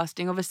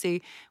broadcasting,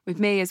 obviously with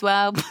me as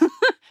well,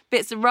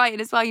 bits of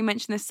writing as well. You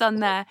mentioned the Sun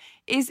there.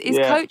 Is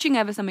coaching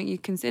ever something you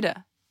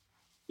consider?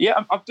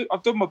 Yeah,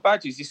 I've done my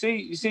badges. You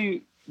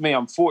see me.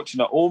 I'm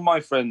fortunate. All my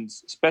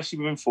friends, especially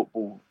within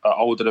football, are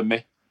older than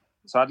me.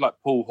 So I had like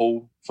Paul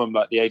Hall from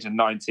like the age of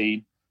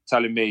 19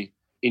 telling me,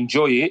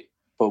 enjoy it,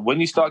 but when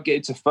you start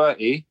getting to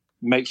 30,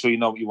 make sure you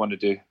know what you want to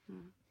do.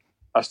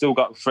 I still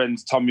got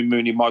friends, Tommy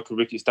Mooney, Michael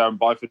Ricketts, Darren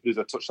Byford, who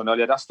I touched on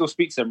earlier. I still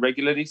speak to them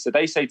regularly. So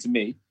they say to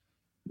me,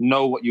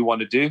 know what you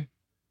want to do.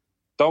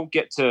 Don't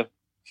get to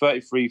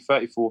 33,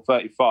 34,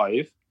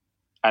 35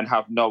 and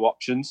have no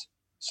options.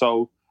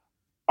 So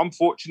I'm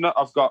fortunate.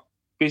 I've got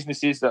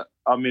businesses that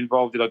I'm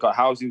involved in. I've got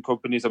housing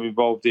companies I'm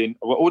involved in.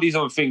 I've got all these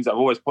other things that I've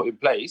always put in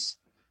place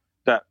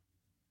that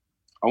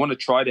I want to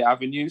try the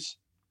avenues.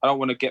 I don't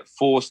want to get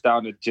forced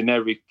down a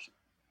generic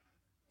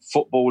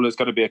footballer's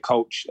going to be a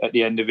coach at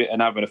the end of it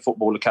and having a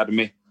football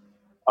academy.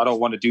 I don't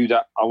want to do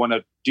that. I want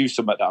to do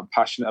something that I'm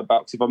passionate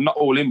about. Because if I'm not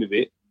all in with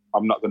it,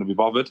 I'm not going to be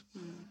bothered.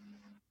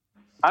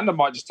 And I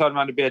might just turn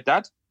around and be a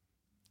dad.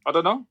 I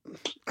don't know.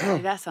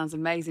 That sounds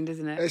amazing,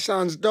 doesn't it? It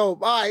sounds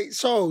dope. All right,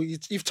 so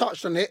you've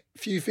touched on it. A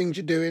few things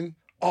you're doing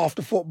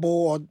after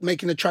football, or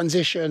making a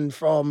transition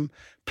from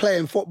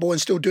playing football and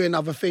still doing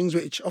other things,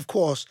 which, of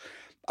course,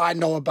 I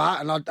know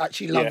about and I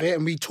actually love it.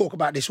 And we talk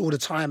about this all the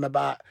time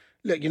about,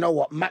 look, you know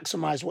what,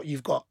 maximise what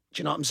you've got. Do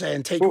you know what I'm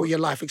saying? Take all your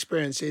life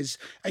experiences,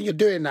 and you're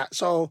doing that.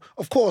 So,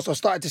 of course, I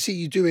started to see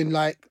you doing,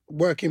 like,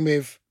 working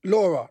with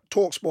Laura,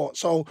 TalkSport.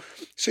 So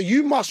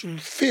you must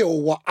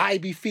feel what I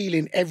be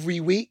feeling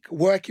every week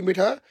working with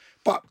her.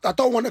 But I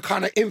don't want to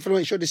kind of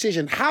influence your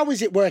decision. How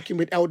is it working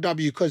with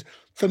LW? Because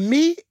for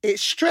me,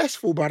 it's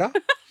stressful, brother.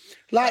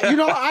 Like, you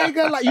know, I ain't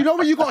gonna, like, you know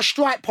when you got a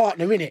strike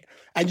partner in it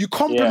and you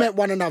complement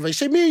one another.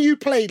 So me and you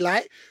played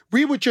like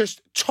we would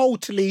just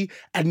totally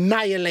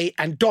annihilate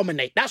and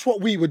dominate. That's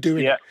what we were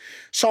doing. Yeah.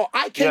 So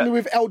I came in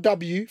with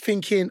LW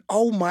thinking,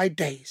 oh my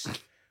days,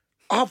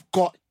 I've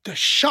got the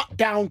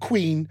shutdown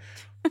queen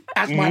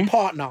as my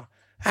partner.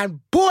 And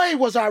boy,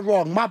 was I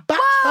wrong. My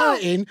back's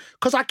hurting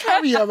because I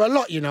carry her a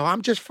lot, you know.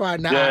 I'm just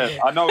throwing that out here.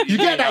 I know. You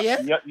get that,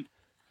 yeah?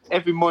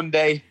 Every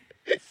Monday,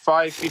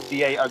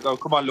 5:58, I go,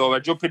 come on,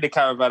 Laura, jump in the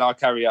caravan, I'll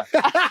carry her.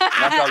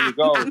 That's how you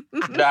go.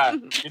 Nah,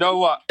 you know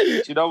what?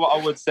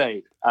 I would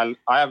say? And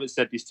I haven't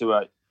said this to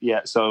her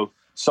yet, so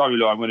sorry,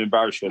 Laura, I'm going to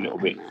embarrass you a little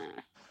bit.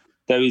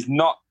 There is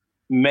not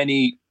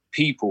many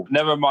people,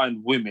 never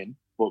mind women,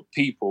 but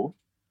people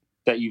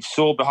that you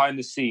saw behind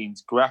the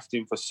scenes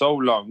grafting for so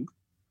long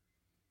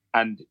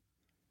and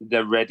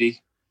they're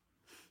ready.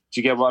 Do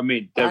you get what I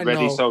mean? They're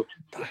ready. So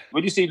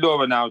when you see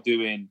Laura now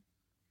doing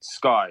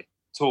Sky,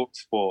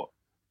 TalkSport,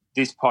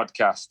 this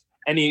podcast,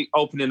 any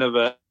opening of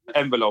an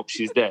envelope,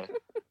 she's there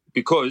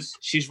because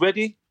she's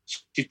ready.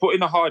 She's put in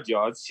the hard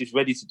yards. She's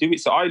ready to do it.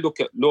 So I look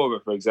at Laura,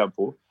 for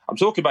example. I'm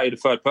talking about you in the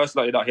third person,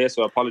 like you're not here,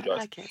 so I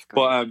apologise.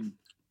 But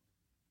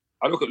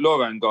I look at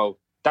Laura and go,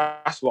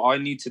 that's what I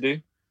need to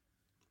do.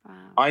 Wow.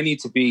 I need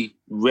to be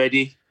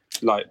ready.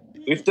 Like,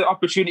 if the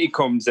opportunity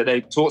comes that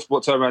they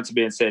TalkSport turn around to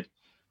me and said,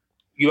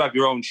 you have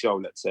your own show,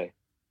 let's say.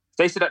 If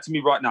they said that to me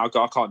right now, I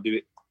go, I can't do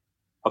it.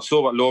 I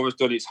saw what Laura's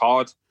done. It's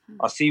hard.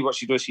 I see what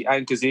she does. She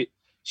anchors it.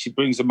 She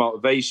brings the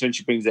motivation.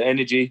 She brings the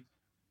energy.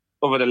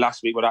 Other than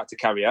last week, when I had to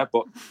carry her,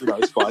 but, you know,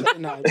 it's fine.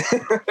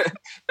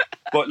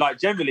 But, like,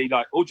 generally,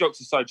 like, all jokes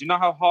aside, do you know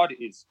how hard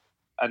it is?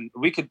 And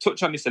we can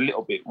touch on this a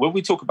little bit. When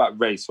we talk about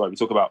race, right, we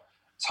talk about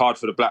it's hard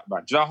for the black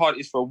man. Do you know how hard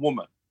it is for a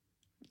woman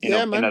in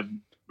a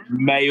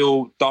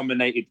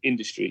male-dominated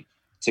industry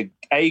to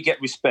A,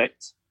 get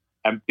respect,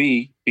 and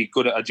B, be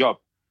good at a job.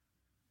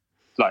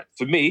 Like,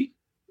 for me,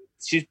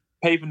 she's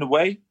paving the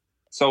way.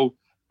 So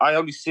I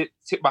only tip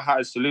my hat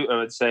and salute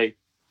her and say,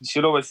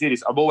 she'll always do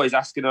this. I'm always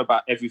asking her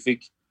about everything.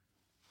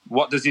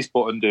 What does this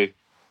button do?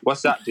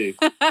 What's that do?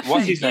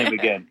 What's his name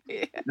again?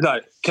 Yeah.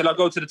 Like, can I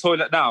go to the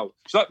toilet now?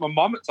 She's like my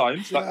mum at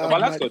times. Like, am I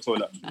allowed to go to the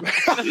toilet?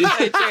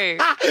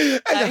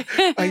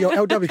 True. Yo,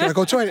 LW, can I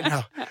go to the toilet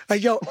now?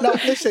 Yo, no,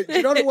 listen,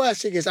 you know the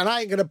worst thing is, and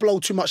I ain't going to blow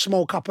too much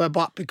smoke up her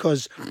butt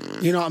because,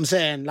 you know what I'm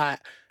saying? Like,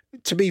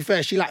 to be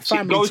fair, she like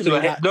family goes to to me.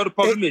 her head. Like, No, the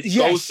problem is, it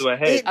goes to her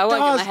head. I won't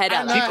get my head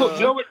out like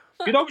that.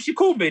 You know what she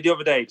called me the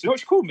other day? Do you know what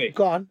she called me?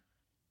 Go on.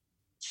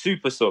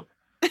 Super sub.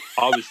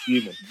 I was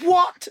fuming.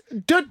 What?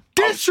 The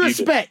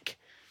disrespect.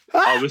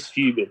 I was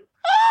fuming.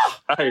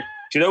 Hey,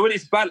 do you know when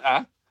it's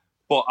banter?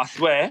 But I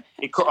swear,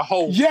 it cut a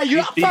hole. Yeah,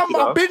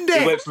 I've been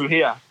there. It went through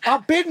here.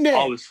 I've been there.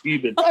 I was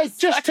fuming. Hey,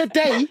 just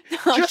today,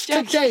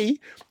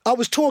 I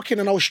was talking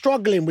and I was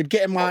struggling with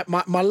getting my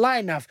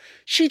line out.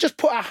 She just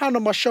put her hand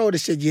on my shoulder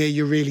and said, yeah,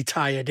 you're really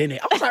tired, innit?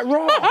 I was like,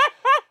 raw.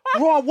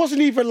 Raw, I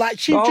wasn't even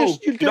like, you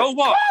know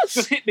what?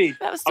 Just hit me.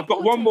 I've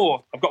got one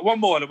more and I'm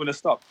going to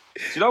stop.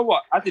 Do you know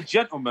what? As a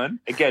gentleman,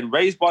 again,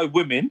 raised by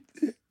women,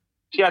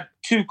 she had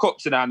 2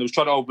 cups in her hand and was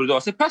trying to open the door. I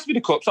said, pass me the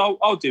cups,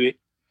 I'll do it.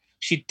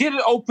 She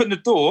didn't open the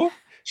door.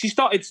 She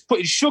started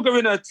putting sugar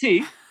in her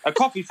tea, her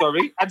coffee,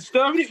 and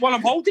stirring it while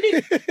I'm holding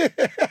it.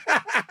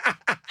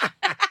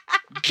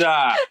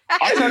 Nah,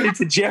 I turned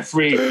into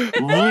Jeffrey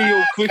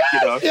real quick, you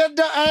know. But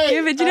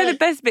do you know the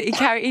best bit?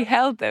 He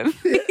held them.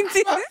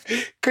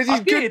 Because he's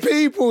good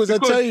people, I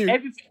tell you.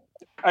 Do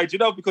you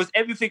know, because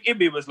everything in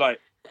me was like,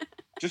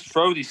 just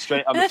throw this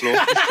straight on the floor.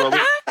 Just throw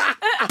it.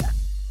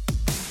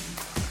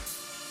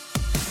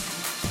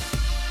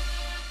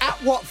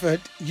 At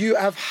Watford, you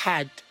have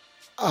had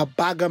a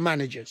bag of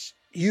managers.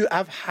 You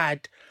have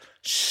had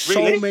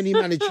so many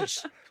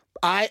managers.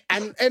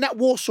 And at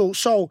Walsall,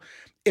 so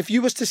if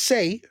you was to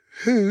say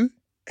who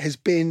has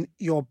been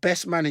your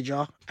best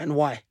manager and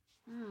why?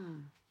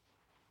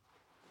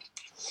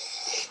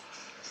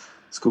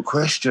 It's a good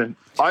question.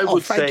 I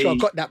would say I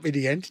got that in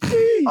the end.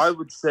 I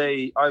would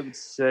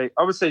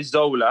say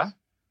Zola,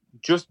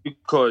 just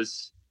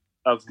because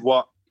of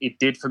what it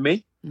did for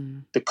me,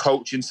 the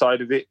coaching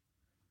side of it.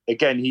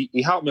 Again,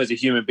 he helped me as a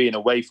human being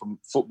away from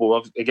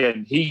football.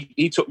 Again,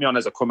 he took me on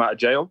as I come out of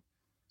jail.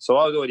 So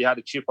I already had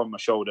a chip on my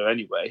shoulder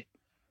anyway.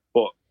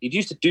 But he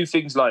used to do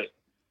things like,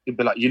 he'd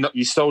be like,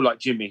 you're so like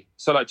Jimmy.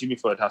 So like Jimmy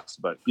Floyd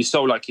Hasselbank. You're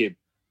so like him.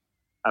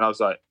 And I was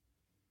like,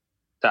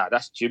 Dad,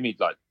 that's Jimmy.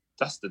 Like,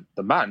 that's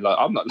the man. Like,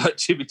 I'm not like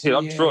Jimmy T.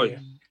 I'm Troy. Yeah.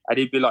 And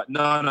he'd be like,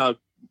 no,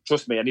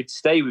 trust me. And he'd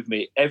stay with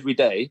me every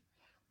day.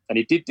 And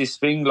he did this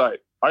thing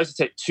like, I used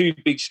to take 2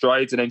 big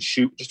strides and then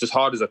shoot just as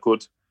hard as I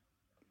could.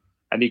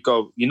 And he'd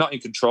go, you're not in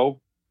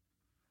control.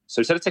 So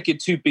instead of taking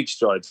 2 big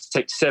strides,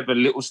 take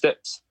 7 little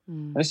steps.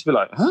 And I used to be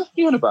like, huh? What are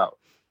you on about?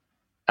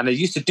 And I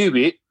used to do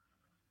it.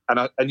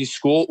 And you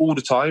score all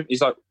the time.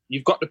 He's like,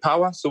 you've got the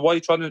power, so why are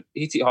you trying to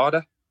hit it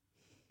harder?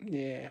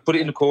 Yeah. Put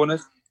it in the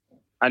corners.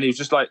 And he was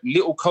just like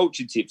little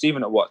coaching tips,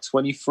 even at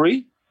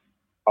 23?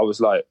 I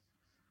was like,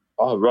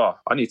 oh, rah,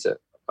 I need to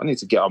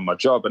get on my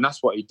job. And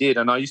that's what he did.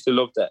 And I used to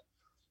love that.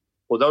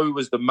 Although he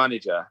was the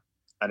manager,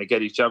 and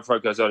again, he's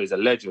Gianfranco Zola is a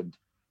legend,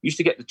 used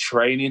to get the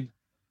training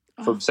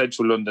from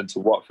central London to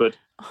Watford.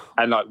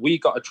 And like, we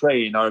got a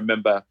train, I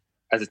remember,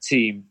 as a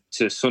team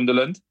to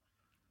Sunderland.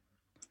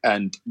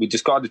 And we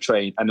just got on the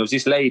train, and there was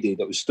this lady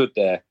that was stood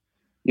there.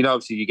 You know,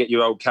 obviously you get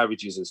your old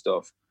carriages and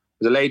stuff.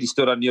 There's a lady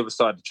stood on the other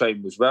side, the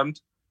train was rammed,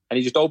 and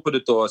he just opened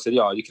the door and said,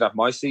 yeah, you can have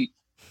my seat.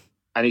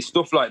 And it's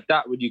stuff like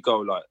that when you go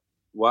like,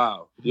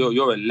 wow,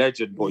 you're a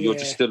legend, but you're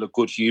just still a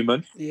good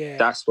human. Yeah.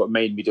 That's what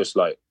made me just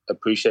like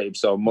appreciate him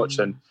so much.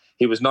 And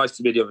he was nice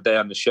to me the other day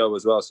on the show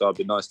as well, so I'd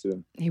be nice to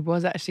him. He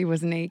was actually,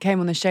 wasn't he? He came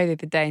on the show the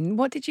other day. And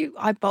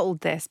I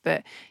bottled this,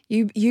 but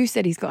you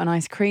said he's got an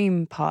ice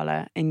cream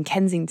parlour in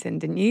Kensington,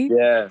 didn't you?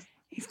 Yeah.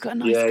 He's got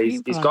an ice cream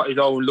parlour. He's got his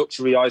own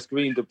luxury ice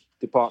cream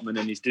department,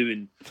 and he's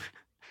doing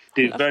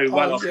very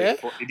well off it,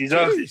 but he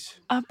deserves it.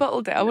 I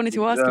bottled it. I wanted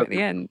to ask him at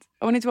the end.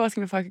 I wanted to ask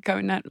him if I could go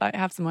and like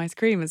have some ice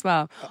cream as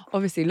well.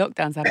 Obviously,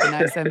 lockdown's happening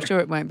now, so I'm sure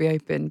it won't be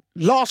open.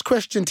 Last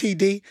question,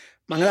 TD.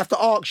 I'm going to have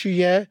to ask you,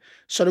 yeah?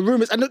 So the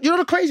rumours... And you know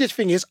the craziest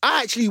thing is,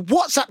 I actually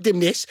WhatsApped him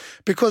this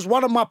because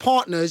one of my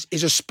partners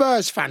is a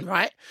Spurs fan,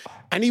 right?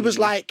 And he was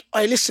like,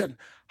 hey, listen,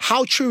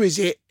 how true is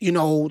it, you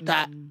know,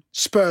 that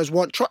Spurs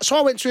want Troy? So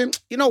I went to him,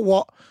 you know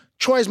what?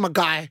 Troy's my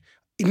guy.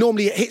 He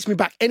normally hits me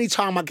back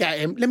anytime I get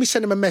him. Let me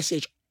send him a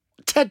message.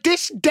 To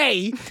this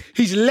day,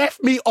 he's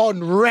left me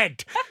on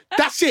red.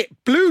 That's it.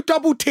 Blue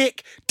double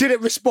tick,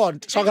 didn't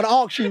respond. So I'm going to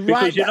ask you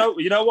right now.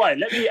 You know why?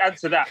 Let me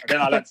answer that, and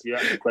then I'll answer you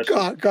the question.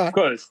 Go on.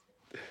 Because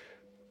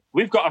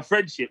we've got a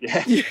friendship,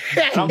 yeah?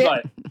 And I'm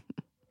like,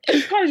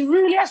 this guy's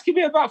really asking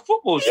me about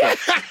football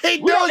stuff. He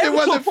knows it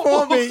wasn't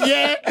for me,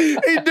 yeah? He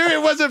knew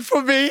it wasn't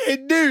for me. He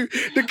knew.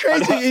 The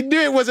crazy thing, he knew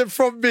it wasn't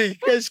from me.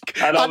 Because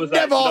I'd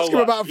never ask him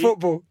about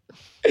football.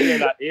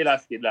 He'll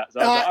ask it that. So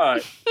I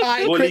was like, all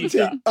right, we'll leave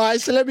that. All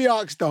right, so let me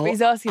ask though. But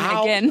he's asking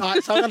it again. All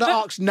right, so I'm going to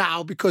ask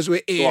now because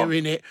we're here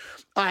in it.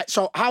 All right,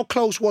 so how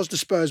close was the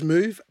Spurs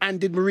move, and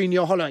did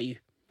Mourinho holler at you?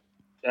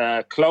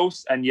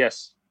 Close and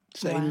yes.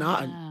 Say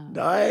nothing.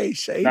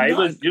 Nice. Say no, nothing. it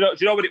was. Do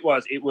you know what it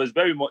was? It was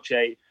very much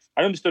I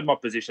understood my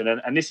position,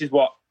 and this is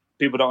what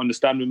people don't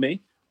understand with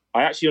me.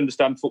 I actually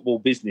understand football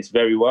business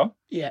very well.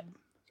 Yeah.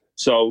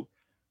 So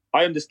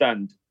I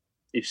understand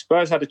if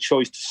Spurs had a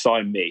choice to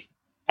sign me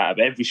out of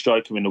every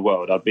striker in the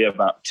world, I'd be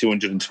about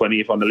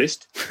 220th on the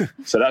list.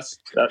 So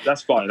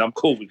that's fine. I'm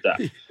cool with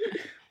that.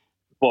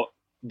 But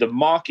the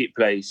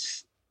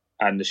marketplace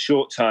and the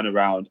short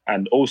turnaround,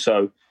 and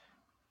also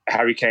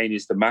Harry Kane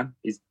is the man.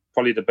 He's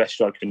probably the best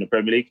striker in the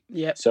Premier League.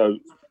 Yeah. So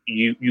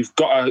you've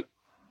got to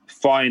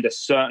find a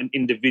certain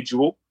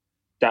individual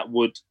that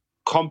would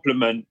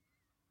complement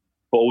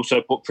but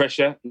also put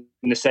pressure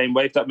in the same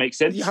way, if that makes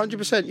sense.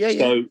 100%, yeah.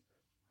 So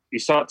you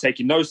start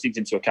taking those things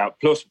into account,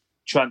 plus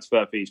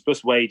transfer fees,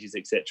 plus wages,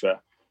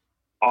 etc.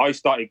 I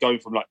started going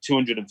from like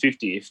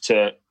 250th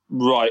to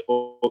right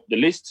up the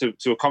list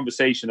to a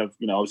conversation of,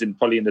 I was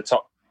probably in the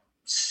top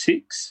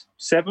 6,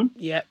 7.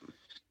 Yeah.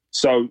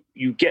 So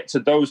you get to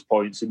those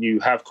points and you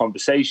have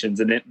conversations,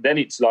 and then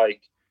it's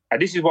like,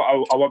 and this is what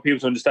I want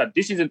people to understand.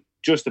 This isn't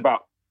just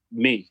about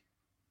me.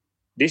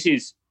 This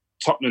is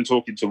Tottenham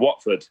talking to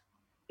Watford.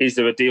 Is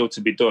there a deal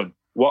to be done?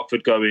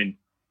 Watford going,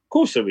 of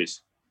course there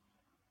is.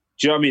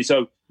 Do you know what I mean?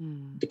 So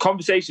the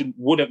conversation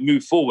wouldn't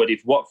move forward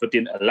if Watford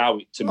didn't allow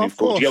it to move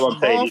forward. Do you get what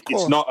I'm saying?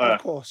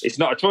 It's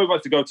not a Troy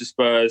wants to go to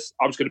Spurs.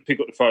 I'm just going to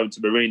pick up the phone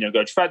to Mourinho and go,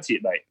 do you fancy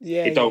it, mate?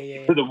 It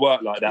doesn't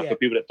work like that for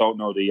people that don't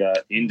know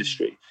the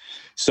industry.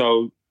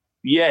 So,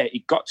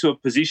 it got to a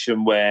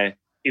position where,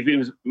 if it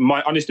was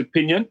my honest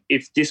opinion,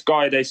 if this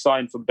guy they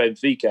signed from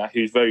Benfica,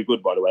 who's very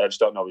good, by the way, I just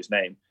don't know his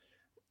name,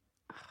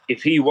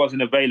 if he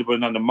wasn't available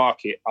and on the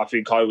market, I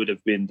think I would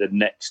have been the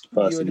next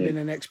person. You would have been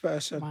the next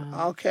person.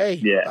 Wow. Okay.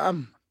 Yeah.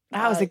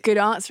 That was a good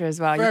answer as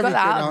well. You got that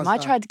out of him. I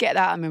tried to get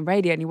that out of him in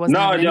radio and he wasn't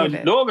having any of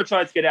it. Norma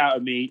tried to get it out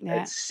of me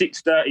at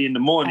 6:30 in the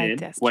morning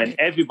when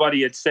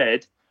everybody had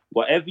said,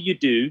 whatever you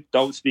do,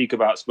 don't speak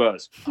about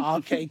Spurs.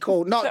 Okay,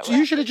 cool. No, so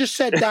you should have just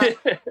said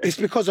that it's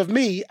because of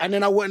me, and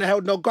then I wouldn't have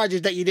held no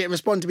grudges that you didn't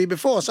respond to me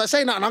before. So I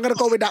say nothing. I'm going to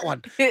go with that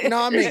one. You know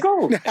what I mean? It's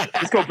cool.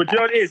 It's cool. But you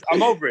know what it is?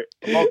 I'm over it.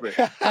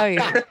 Oh,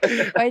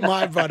 yeah.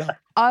 My brother.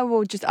 I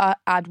will just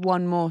add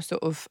one more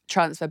sort of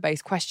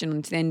transfer-based question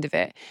onto the end of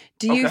it.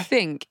 Do you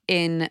think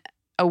in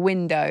a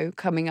window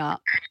coming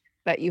up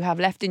that you have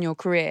left in your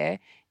career,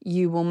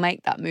 you will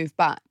make that move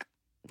back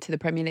to the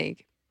Premier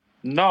League?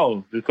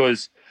 No,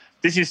 because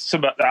this is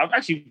something I'm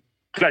actually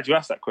glad you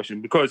asked that question,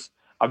 because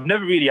I've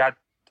never really had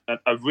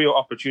a real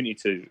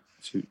opportunity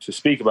to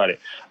speak about it.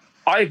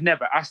 I've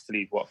never asked to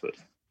leave Watford.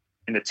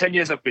 In the 10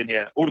 years I've been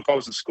here, all the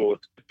goals I've scored,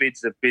 the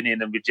bids have been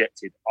in and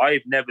rejected.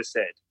 I've never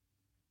said.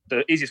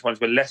 The easiest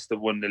ones were Leicester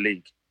won the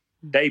league.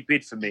 They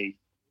bid for me,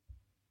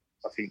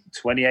 I think,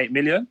 28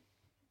 million,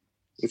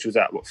 which was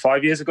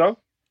 5 years ago?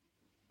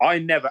 I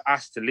never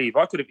asked to leave.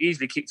 I could have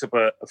easily kicked up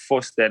a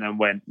fuss then and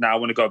went, I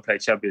want to go and play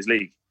Champions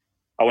League.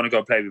 I want to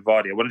go play with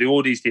Vardy. I want to do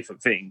all these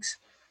different things,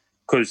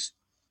 because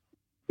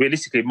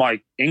realistically,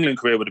 my England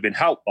career would have been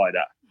helped by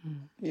that.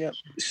 Yeah.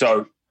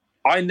 So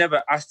I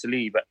never asked to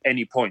leave at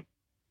any point.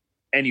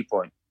 Any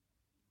point.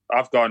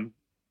 I've gone,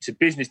 it's a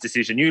business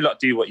decision. You lot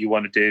do what you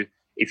want to do.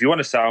 If you want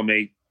to sell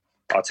me,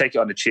 I'll take it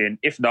on the chin.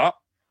 If not,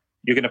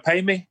 you're going to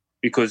pay me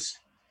because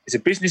it's a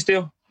business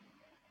deal.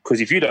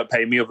 Because if you don't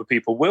pay me, other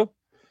people will.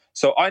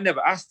 So I never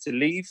asked to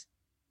leave.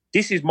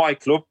 This is my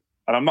club.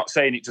 And I'm not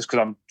saying it just because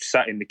I'm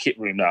sat in the kit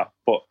room now,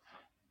 but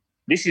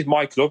this is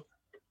my club.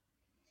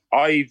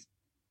 I've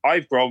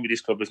grown with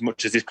this club as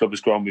much as this club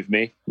has grown with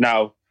me.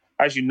 Now,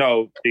 as you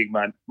know, big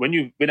man, when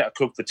you've been at a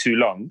club for too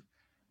long,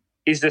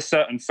 is there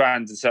certain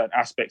fans and certain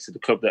aspects of the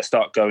club that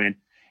start going, it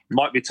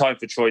might be time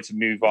for Troy to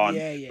move on,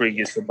 bring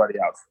in somebody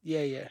else.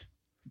 Yeah.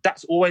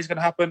 That's always going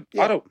to happen.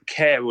 Yeah. I don't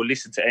care or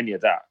listen to any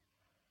of that.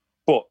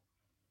 But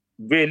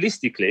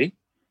realistically,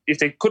 if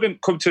they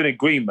couldn't come to an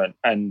agreement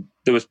and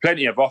there was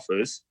plenty of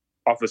offers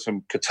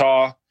from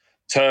Qatar,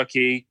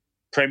 Turkey,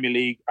 Premier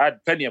League. I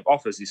had plenty of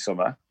offers this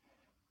summer.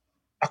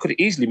 I could have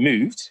easily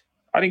moved.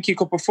 I didn't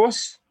kick up a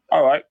fuss.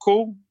 All right,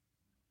 cool.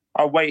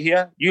 I'll wait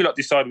here. You lot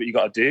decide what you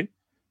got to do,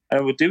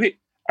 and we'll do it.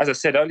 As I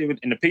said earlier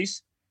in the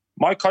piece,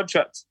 my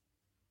contract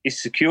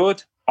is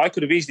secured. I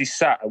could have easily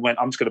sat and went,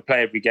 I'm just going to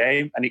play every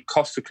game, and it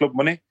costs the club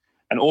money,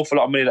 an awful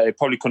lot of money that they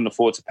probably couldn't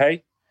afford to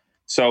pay.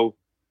 So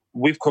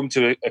we've come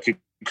to a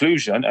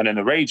conclusion and an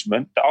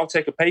arrangement that I'll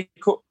take a pay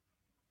cut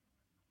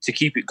to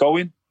keep it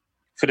going.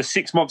 For the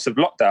 6 months of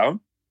lockdown,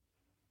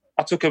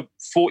 I took a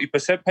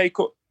 40% pay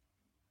cut.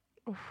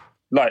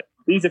 Like,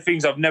 these are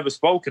things I've never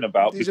spoken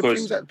about. These are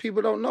things that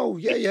people don't know.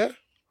 Yeah.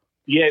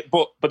 Yeah,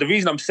 but the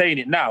reason I'm saying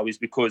it now is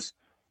because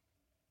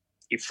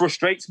it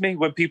frustrates me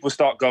when people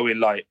start going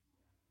like,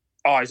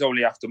 he's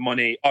only after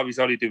money. He's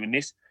only doing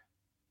this.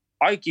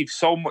 I give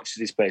so much to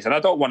this place, and I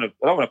don't want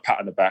to pat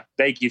on the back.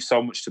 They give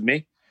so much to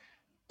me.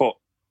 But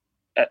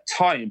at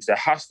times, there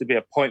has to be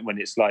a point when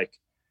it's like,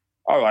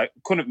 all right,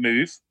 couldn't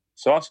move.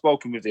 So I've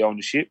spoken with the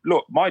ownership.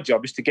 Look, my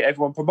job is to get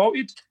everyone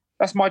promoted.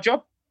 That's my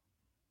job.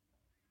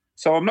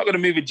 So I'm not going to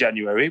move in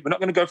January. We're not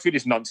going to go through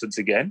this nonsense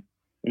again.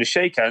 We're going to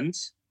shake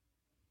hands.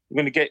 We're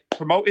going to get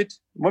promoted.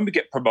 When we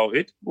get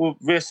promoted, we'll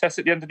reassess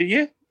at the end of the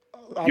year.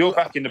 You're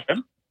back in the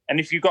Prem. And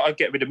if you've got to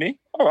get rid of me,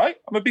 all right,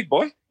 I'm a big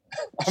boy.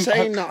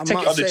 Saying nothing,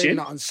 I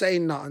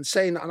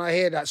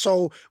hear that.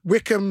 So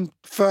Wickham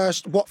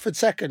first, Watford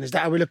second. Is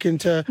that how we're looking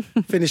to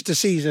finish the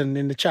season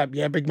in the champ?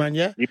 Yeah, big man,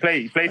 yeah? You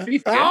play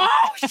FIFA? Oh,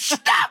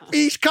 snap!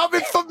 He's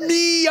coming for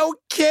me,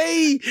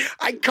 okay?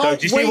 I can't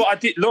wait. Do you see what I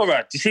did?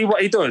 Laura, do you see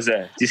what he does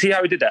there? Do you see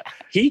how he did that?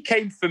 He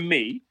came for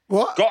me.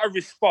 What? Got a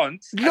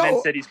response and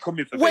then said he's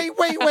coming for me.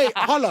 Wait.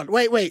 Hold on.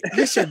 Wait.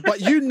 Listen, but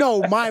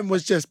mine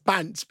was just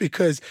bants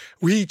because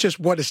we just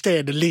want to stay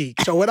in the league.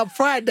 So when I'm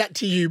throwing that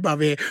to you, my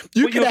man,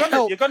 you're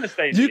going to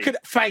stay in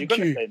the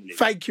league.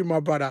 Thank you, my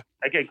brother.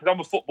 Again, because I'm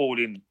a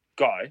footballing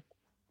guy,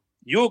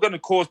 you're going to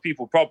cause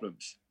people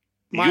problems.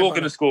 You're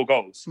going to score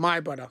goals. My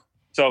brother.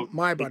 So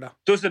my brother.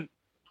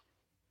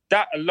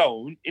 That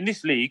alone, in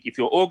this league, if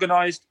you're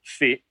organised,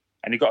 fit,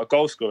 and you've got a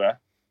goal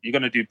scorer, you're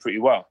going to do pretty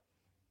well.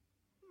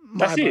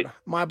 That's it.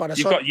 My brother.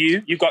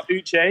 You've got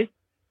Uche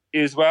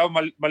as well,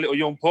 my little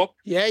young pup.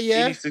 Yeah. He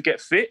needs to get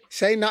fit.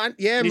 Say nothing.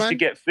 Yeah, he needs to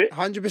get fit.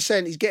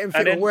 100%. He's getting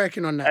fit and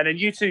working on that. And then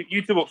you two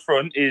up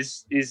front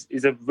is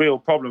a real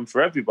problem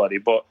for everybody.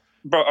 But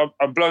bro,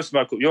 I'm blowing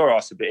smoke up your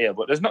ass a bit here,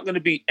 but there's not going to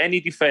be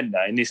any defender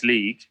in this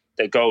league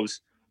that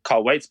goes,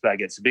 can't wait to play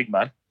against a big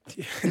man.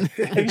 You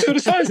saw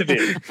the size of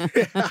it.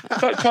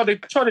 It's like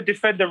trying to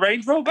defend the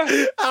Range Rover.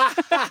 You're not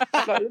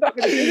going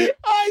to do it.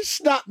 I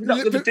snapped. You're not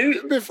going to do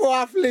it. Before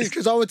I flew,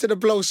 because I wanted to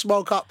blow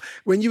smoke up.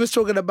 When you was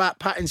talking about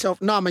patting self,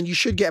 man, you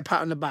should get a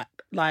pat on the back.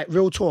 Like,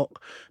 real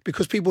talk.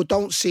 Because people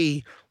don't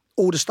see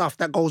all the stuff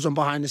that goes on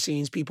behind the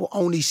scenes. People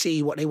only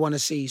see what they want to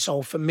see.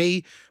 So for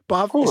me,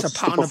 bruv, it's a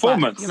pat on the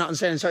back. You know what I'm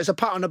saying? So it's a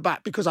pat on the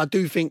back because I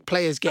do think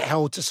players get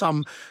held to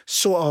some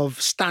sort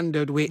of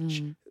standard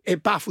which...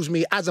 It baffles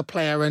me as a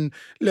player. And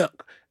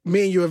look,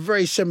 me and you are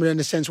very similar in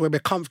the sense where we're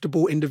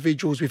comfortable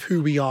individuals with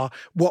who we are,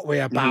 what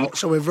we're about.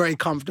 So we're very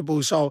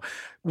comfortable. So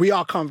we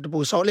are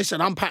comfortable. So listen,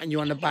 I'm patting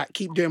you on the back.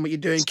 Keep doing what you're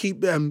doing.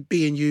 Keep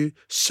being you.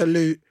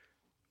 Salute.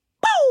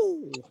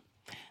 Boom!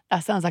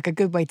 That sounds like a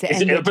good way to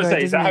end it.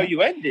 Is that how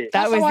you end it?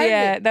 That was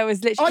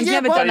literally. He's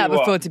never done that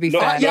before, to be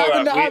fair.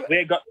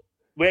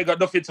 We ain't got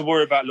nothing to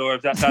worry about, Laura,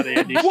 if that's how they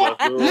end this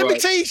What? show. Let me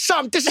tell you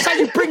something. This is how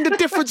you bring the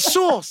different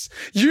sauce.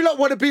 You lot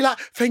want to be like,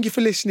 thank you for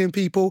listening,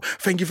 people.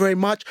 Thank you very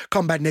much.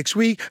 Come back next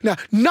week. Nah,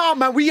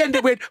 man, we end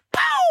it with,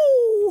 pow!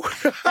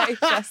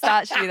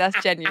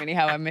 That's genuinely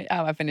how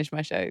I finish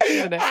my shows,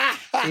 isn't it?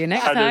 See you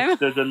next time.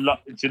 There's a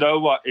lot. Do you know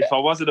what? If I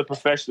wasn't a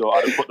professional,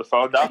 I'd have put the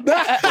phone down.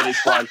 But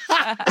it's fine.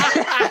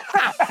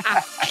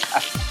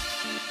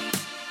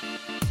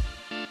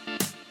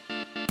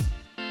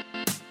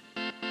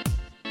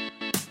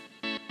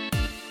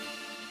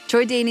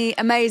 Troy Deeney,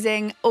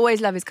 amazing. Always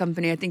love his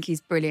company. I think he's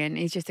brilliant.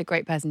 He's just a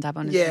great person to have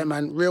on his team.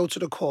 Man. Real to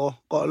the core.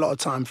 Got a lot of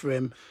time for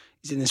him.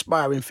 He's an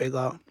inspiring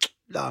figure.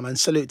 Nah, man.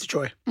 Salute to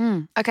Troy.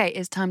 Okay,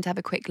 it's time to have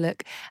a quick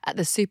look at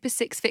the Super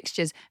 6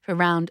 fixtures for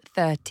round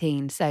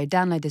 13. So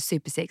download the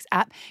Super 6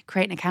 app,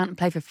 create an account and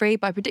play for free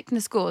by predicting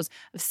the scores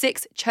of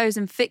 6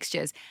 chosen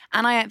fixtures.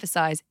 And I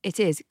emphasise, it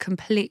is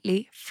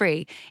completely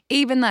free.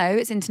 Even though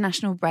it's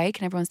international break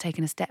and everyone's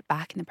taken a step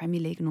back in the Premier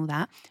League and all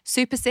that,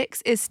 Super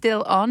 6 is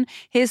still on.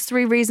 Here's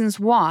 3 reasons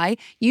why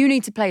you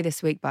need to play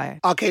this week, Bio.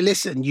 Okay,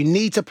 listen, you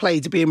need to play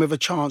to be in with a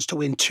chance to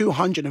win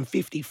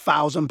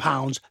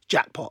 £250,000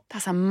 jackpot.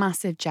 That's a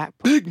massive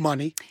jackpot. Big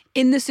money.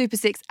 In the Super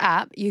 6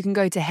 app, you can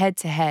go to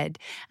head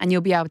and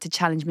you'll be able to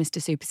challenge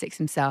Mr. Super 6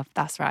 himself.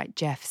 That's right,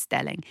 Jeff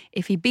Stelling.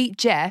 If you beat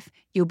Jeff,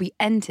 you'll be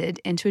entered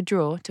into a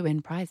draw to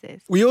win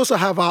prizes. We also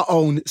have our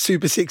own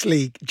Super 6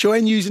 League.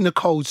 Join using the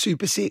code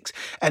Super6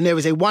 and there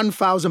is a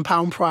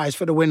 £1,000 prize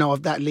for the winner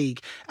of that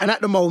league. And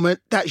at the moment,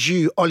 that's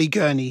you, Ollie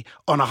Gurney,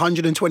 on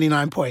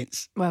 129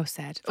 points. Well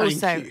said. Thank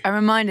also, you. a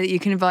reminder that you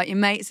can invite your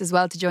mates as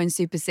well to join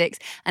Super 6.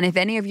 And if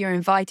any of your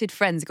invited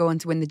friends go on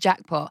to win the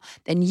jackpot,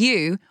 then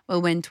you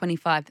will win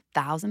 £25,000.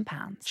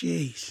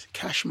 Jeez,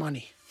 cash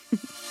money.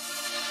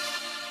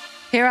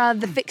 Here are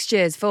the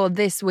fixtures for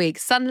this week.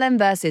 Sunderland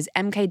versus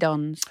MK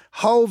Dons.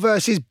 Hull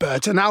versus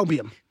Burton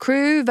Albion.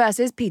 Crewe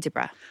versus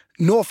Peterborough.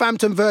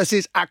 Northampton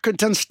versus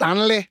Accrington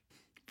Stanley.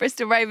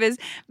 Bristol Rovers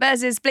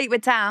versus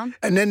Fleetwood Town.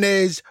 And then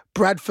there's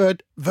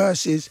Bradford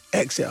versus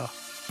Exeter.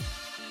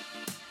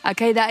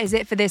 Okay, that is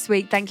it for this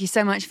week. Thank you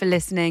so much for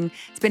listening.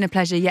 It's been a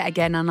pleasure yet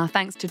again. And our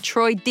thanks to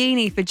Troy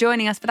Deeney for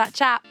joining us for that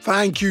chat.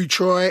 Thank you,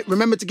 Troy.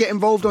 Remember to get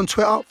involved on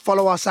Twitter.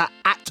 Follow us at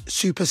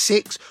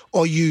Super6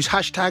 or use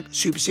hashtag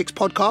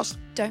Super6Podcast.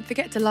 Don't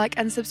forget to like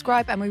and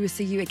subscribe, and we will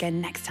see you again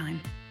next time.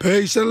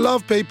 Peace and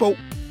love, people.